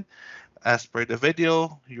everyone, as per the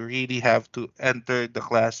video, you really have to enter the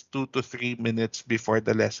class 2 to 3 minutes before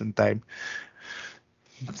the lesson time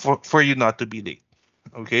for you not to be late.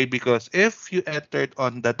 Okay? Because if you entered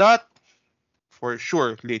on the dot, for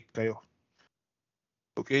sure, late kayo.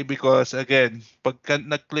 Okay? Because again, pagka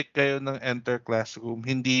nag-click kayo ng enter classroom,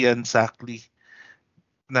 hindi yan exactly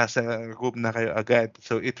nasa room na kayo agad.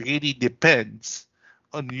 So it really depends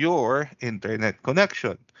on your internet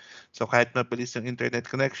connection. So kahit mabilis yung internet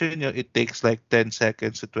connection nyo, it takes like 10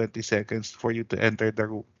 seconds to 20 seconds for you to enter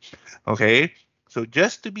the room. Okay? So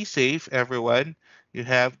just to be safe, everyone, you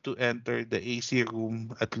have to enter the AC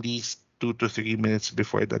room at least 2 to 3 minutes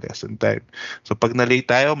before the lesson time. So pag na-late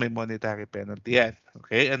tayo, may monetary penalty yan.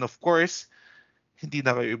 Okay? And of course, hindi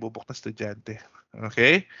na kayo ibubok na estudyante.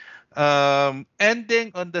 Okay?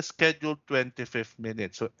 Ending on the scheduled 25th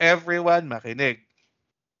minute. So everyone, makinig.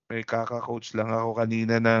 May kaka-coach lang ako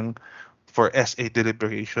kanina for SA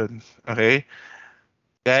deliberation. Okay?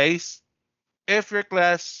 Guys, if your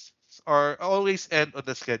class are always end on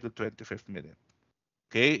the scheduled 25th minute.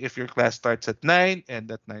 Okay, if your class starts at 9,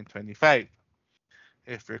 end at 9:25.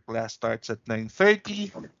 If your class starts at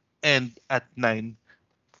 9:30, end at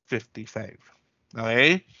 9:55.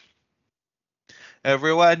 Okay?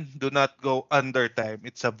 Everyone, do not go under time.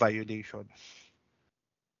 It's a violation.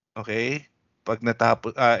 Okay? Pag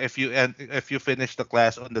natapos if you finish the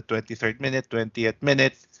class on the 23rd minute, 20th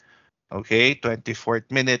minute, okay,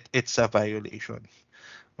 24th minute, it's a violation.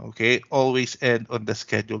 Okay? Always end on the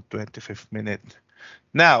scheduled 25th minute.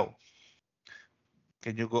 Now,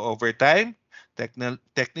 can you go overtime?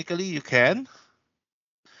 Technically, you can,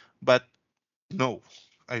 but no,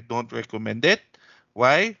 I don't recommend it.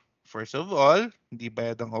 Why? First of all, hindi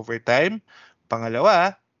bayad ang overtime.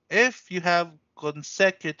 Pangalawa, if you have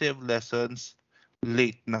consecutive lessons,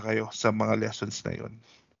 late na kayo sa mga lessons na yun.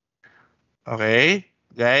 Okay?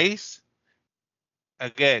 Guys,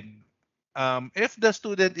 again, if the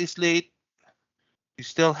student is late, you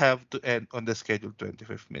still have to end on the scheduled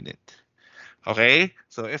 25th minute. Okay?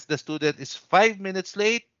 So if the student is 5 minutes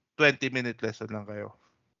late, 20-minute lesson lang kayo.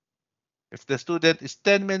 If the student is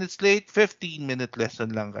 10 minutes late, 15-minute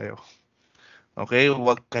lesson lang kayo. Okay?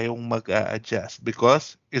 Huwag kayong mag-a-adjust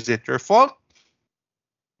because is it your fault?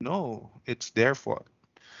 No, it's their fault.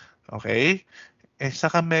 Okay?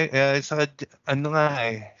 Ano nga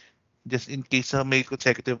just in case na may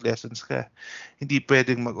consecutive lessons ka, hindi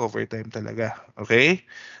pwedeng mag-overtime talaga. Okay?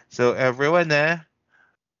 So everyone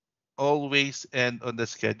always end on the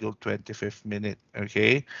scheduled 25th minute.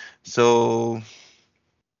 Okay? So,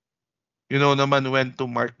 you know naman when to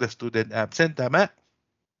mark the student absent, tama?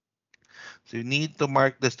 So you need to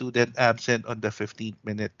mark the student absent on the 15th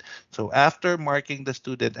minute. So after marking the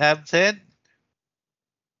student absent,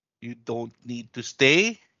 you don't need to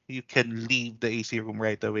stay. You can leave the AC room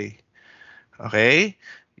right away. Okay?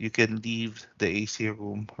 You can leave the AC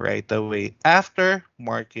room right away after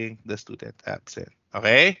marking the student absent.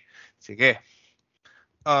 Okay? Sige.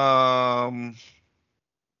 Um,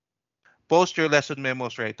 Post your lesson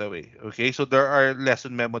memos right away. Okay? So there are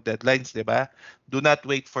lesson memo deadlines, di ba? Do not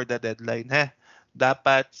wait for the deadline, ha?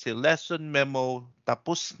 Dapat si lesson memo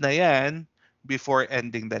tapos na yan before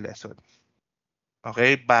ending the lesson.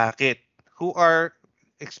 Okay? Bakit? Who are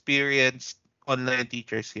experienced online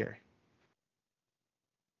teachers here?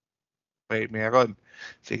 Okay, meron.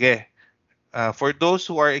 Sige. For those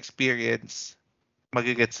who are experienced,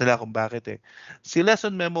 magigets nila kung bakit eh. Si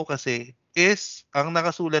lesson memo kasi is, ang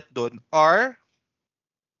nakasulat doon are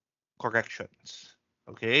corrections.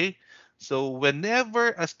 Okay? So,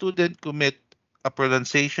 whenever a student commit a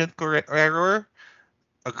pronunciation error,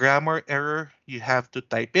 a grammar error, you have to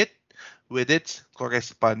type it with its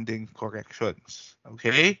corresponding corrections.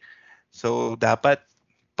 Okay? So, dapat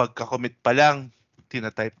pagka-commit pa lang,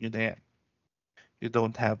 tinatype nyo na yan. You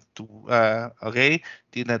don't have to, okay?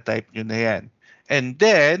 Tinatype nyo na yan. And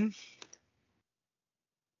then,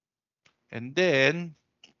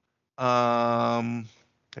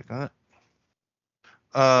 teka nga,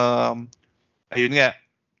 ayun nga,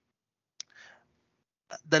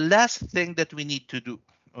 the last thing that we need to do,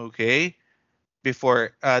 okay,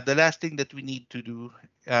 the last thing that we need to do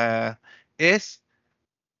is,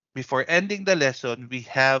 before ending the lesson, we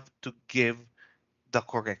have to give the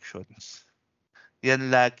corrections.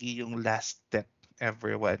 Yan lagi yung last step,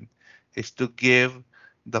 everyone, is to give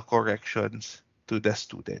the corrections to the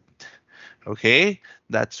student. Okay?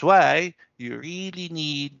 That's why you really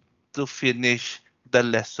need to finish the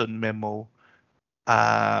lesson memo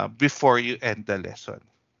before you end the lesson.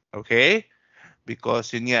 Okay?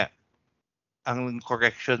 Because yun nga, ang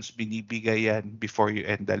corrections binibigay yan before you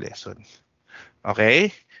end the lesson.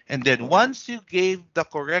 Okay? And then once you gave the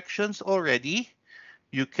corrections already,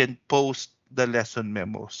 you can post the lesson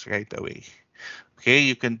memos right away. Okay,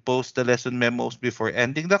 you can post the lesson memos before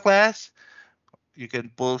ending the class. You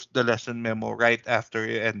can post the lesson memo right after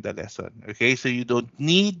you end the lesson. Okay, so you don't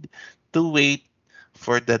need to wait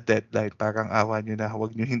for the deadline. Parang awa nyo na,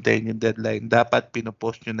 huwag nyo hintayin yung deadline. Dapat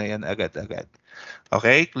pinopost nyo na yan agad-agad.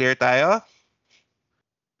 Okay, clear tayo?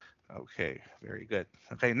 Okay, very good.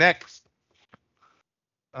 Okay, next.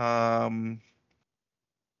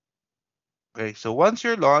 Okay, so once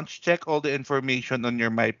you're launched, check all the information on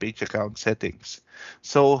your MyPage account settings.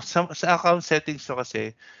 So sa account settings so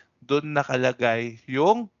kasi, doon nakalagay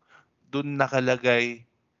yung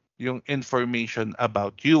information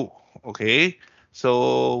about you. Okay?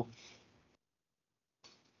 So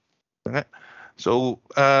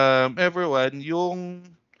everyone,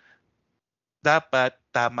 yung dapat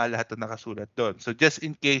tama lahat na nakasulat doon. So just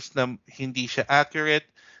in case na hindi siya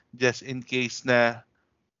accurate, just in case na,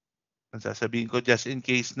 ang sasabihin ko, just in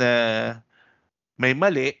case na may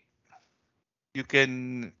mali, you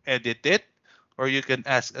can edit it or you can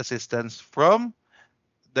ask assistance from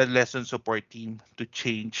the lesson support team to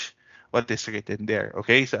change what is written there.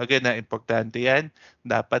 Okay? So again, na importante yan.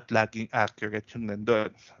 Dapat laging accurate yung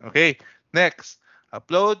nandun. Okay? Next,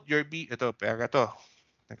 upload your ito, pera to.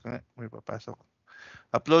 Teka nga, may papasok.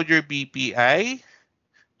 Upload your BPI,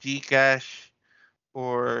 GCash,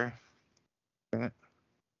 or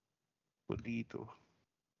dito.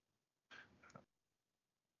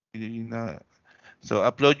 So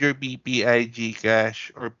upload your BPI,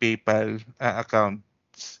 GCash, or PayPal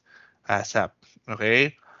accounts ASAP.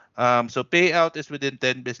 Okay? So payout is within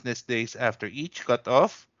 10 business days after each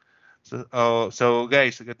cutoff. So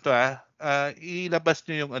guys, ganito ilabas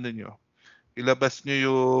nyo yung ano nyo. Ilabas nyo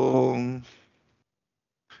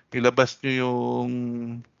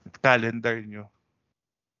yung calendar nyo.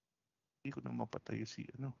 Hindi ko na mapatayo si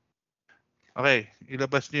ano. Okay,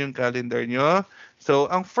 ilabas nyo yung calendar nyo.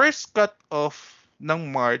 So, ang first cut-off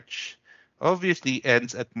ng March obviously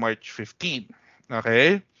ends at March 15.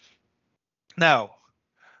 Okay? Now,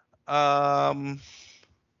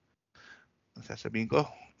 sasabihin ko.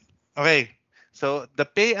 Okay. So, the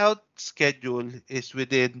payout schedule is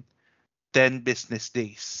within 10 business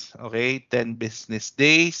days. Okay? 10 business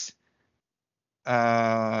days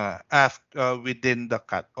within the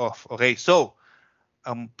cut-off. Okay? So,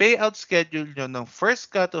 ang payout schedule nyo ng first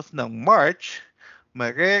cut-off ng March,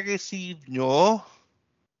 mare-receive nyo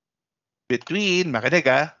between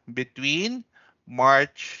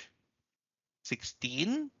March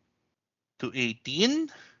 16 to 18,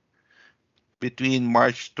 between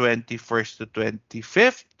March 21st to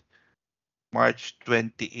 25th, March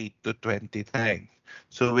 28 to 29.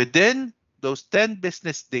 So within those 10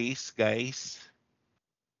 business days, guys,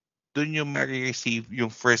 dun yung ma-receive yung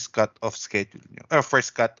first cut of schedule nyo, or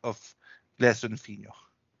first cut of lesson fee nyo.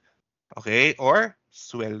 Okay? Or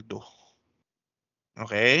sweldo.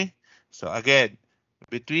 Okay? So again,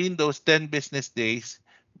 between those 10 business days,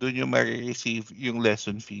 dun yung ma-receive yung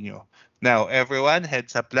lesson fee nyo. Now, everyone,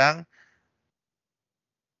 heads up lang,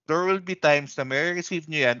 there will be times na ma-receive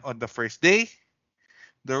nyo yan on the first day.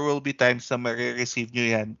 There will be times na ma-receive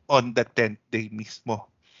nyo yan on the 10th day mismo.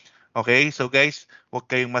 Okay? So guys, huwag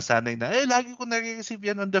kayong masanay na, lagi ko na-receive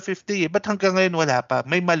yan on the 5th day. Ba't hanggang ngayon wala pa?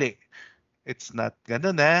 May mali. It's not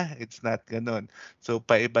ganun It's not ganun. So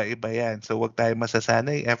paiba-iba yan. So huwag tayong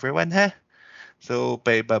masasanay, everyone ha. So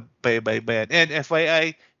paiba-iba yan. And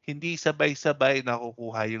FYI, hindi sabay-sabay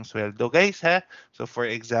nakukuha yung sweldo guys ha. So for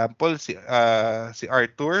example, si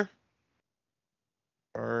Arthur,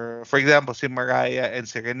 or for example, si Mariah and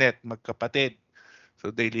si Renette, magkapatid. So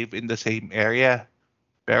they live in the same area.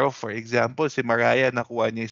 Pero for example, si Mariah nakuha niya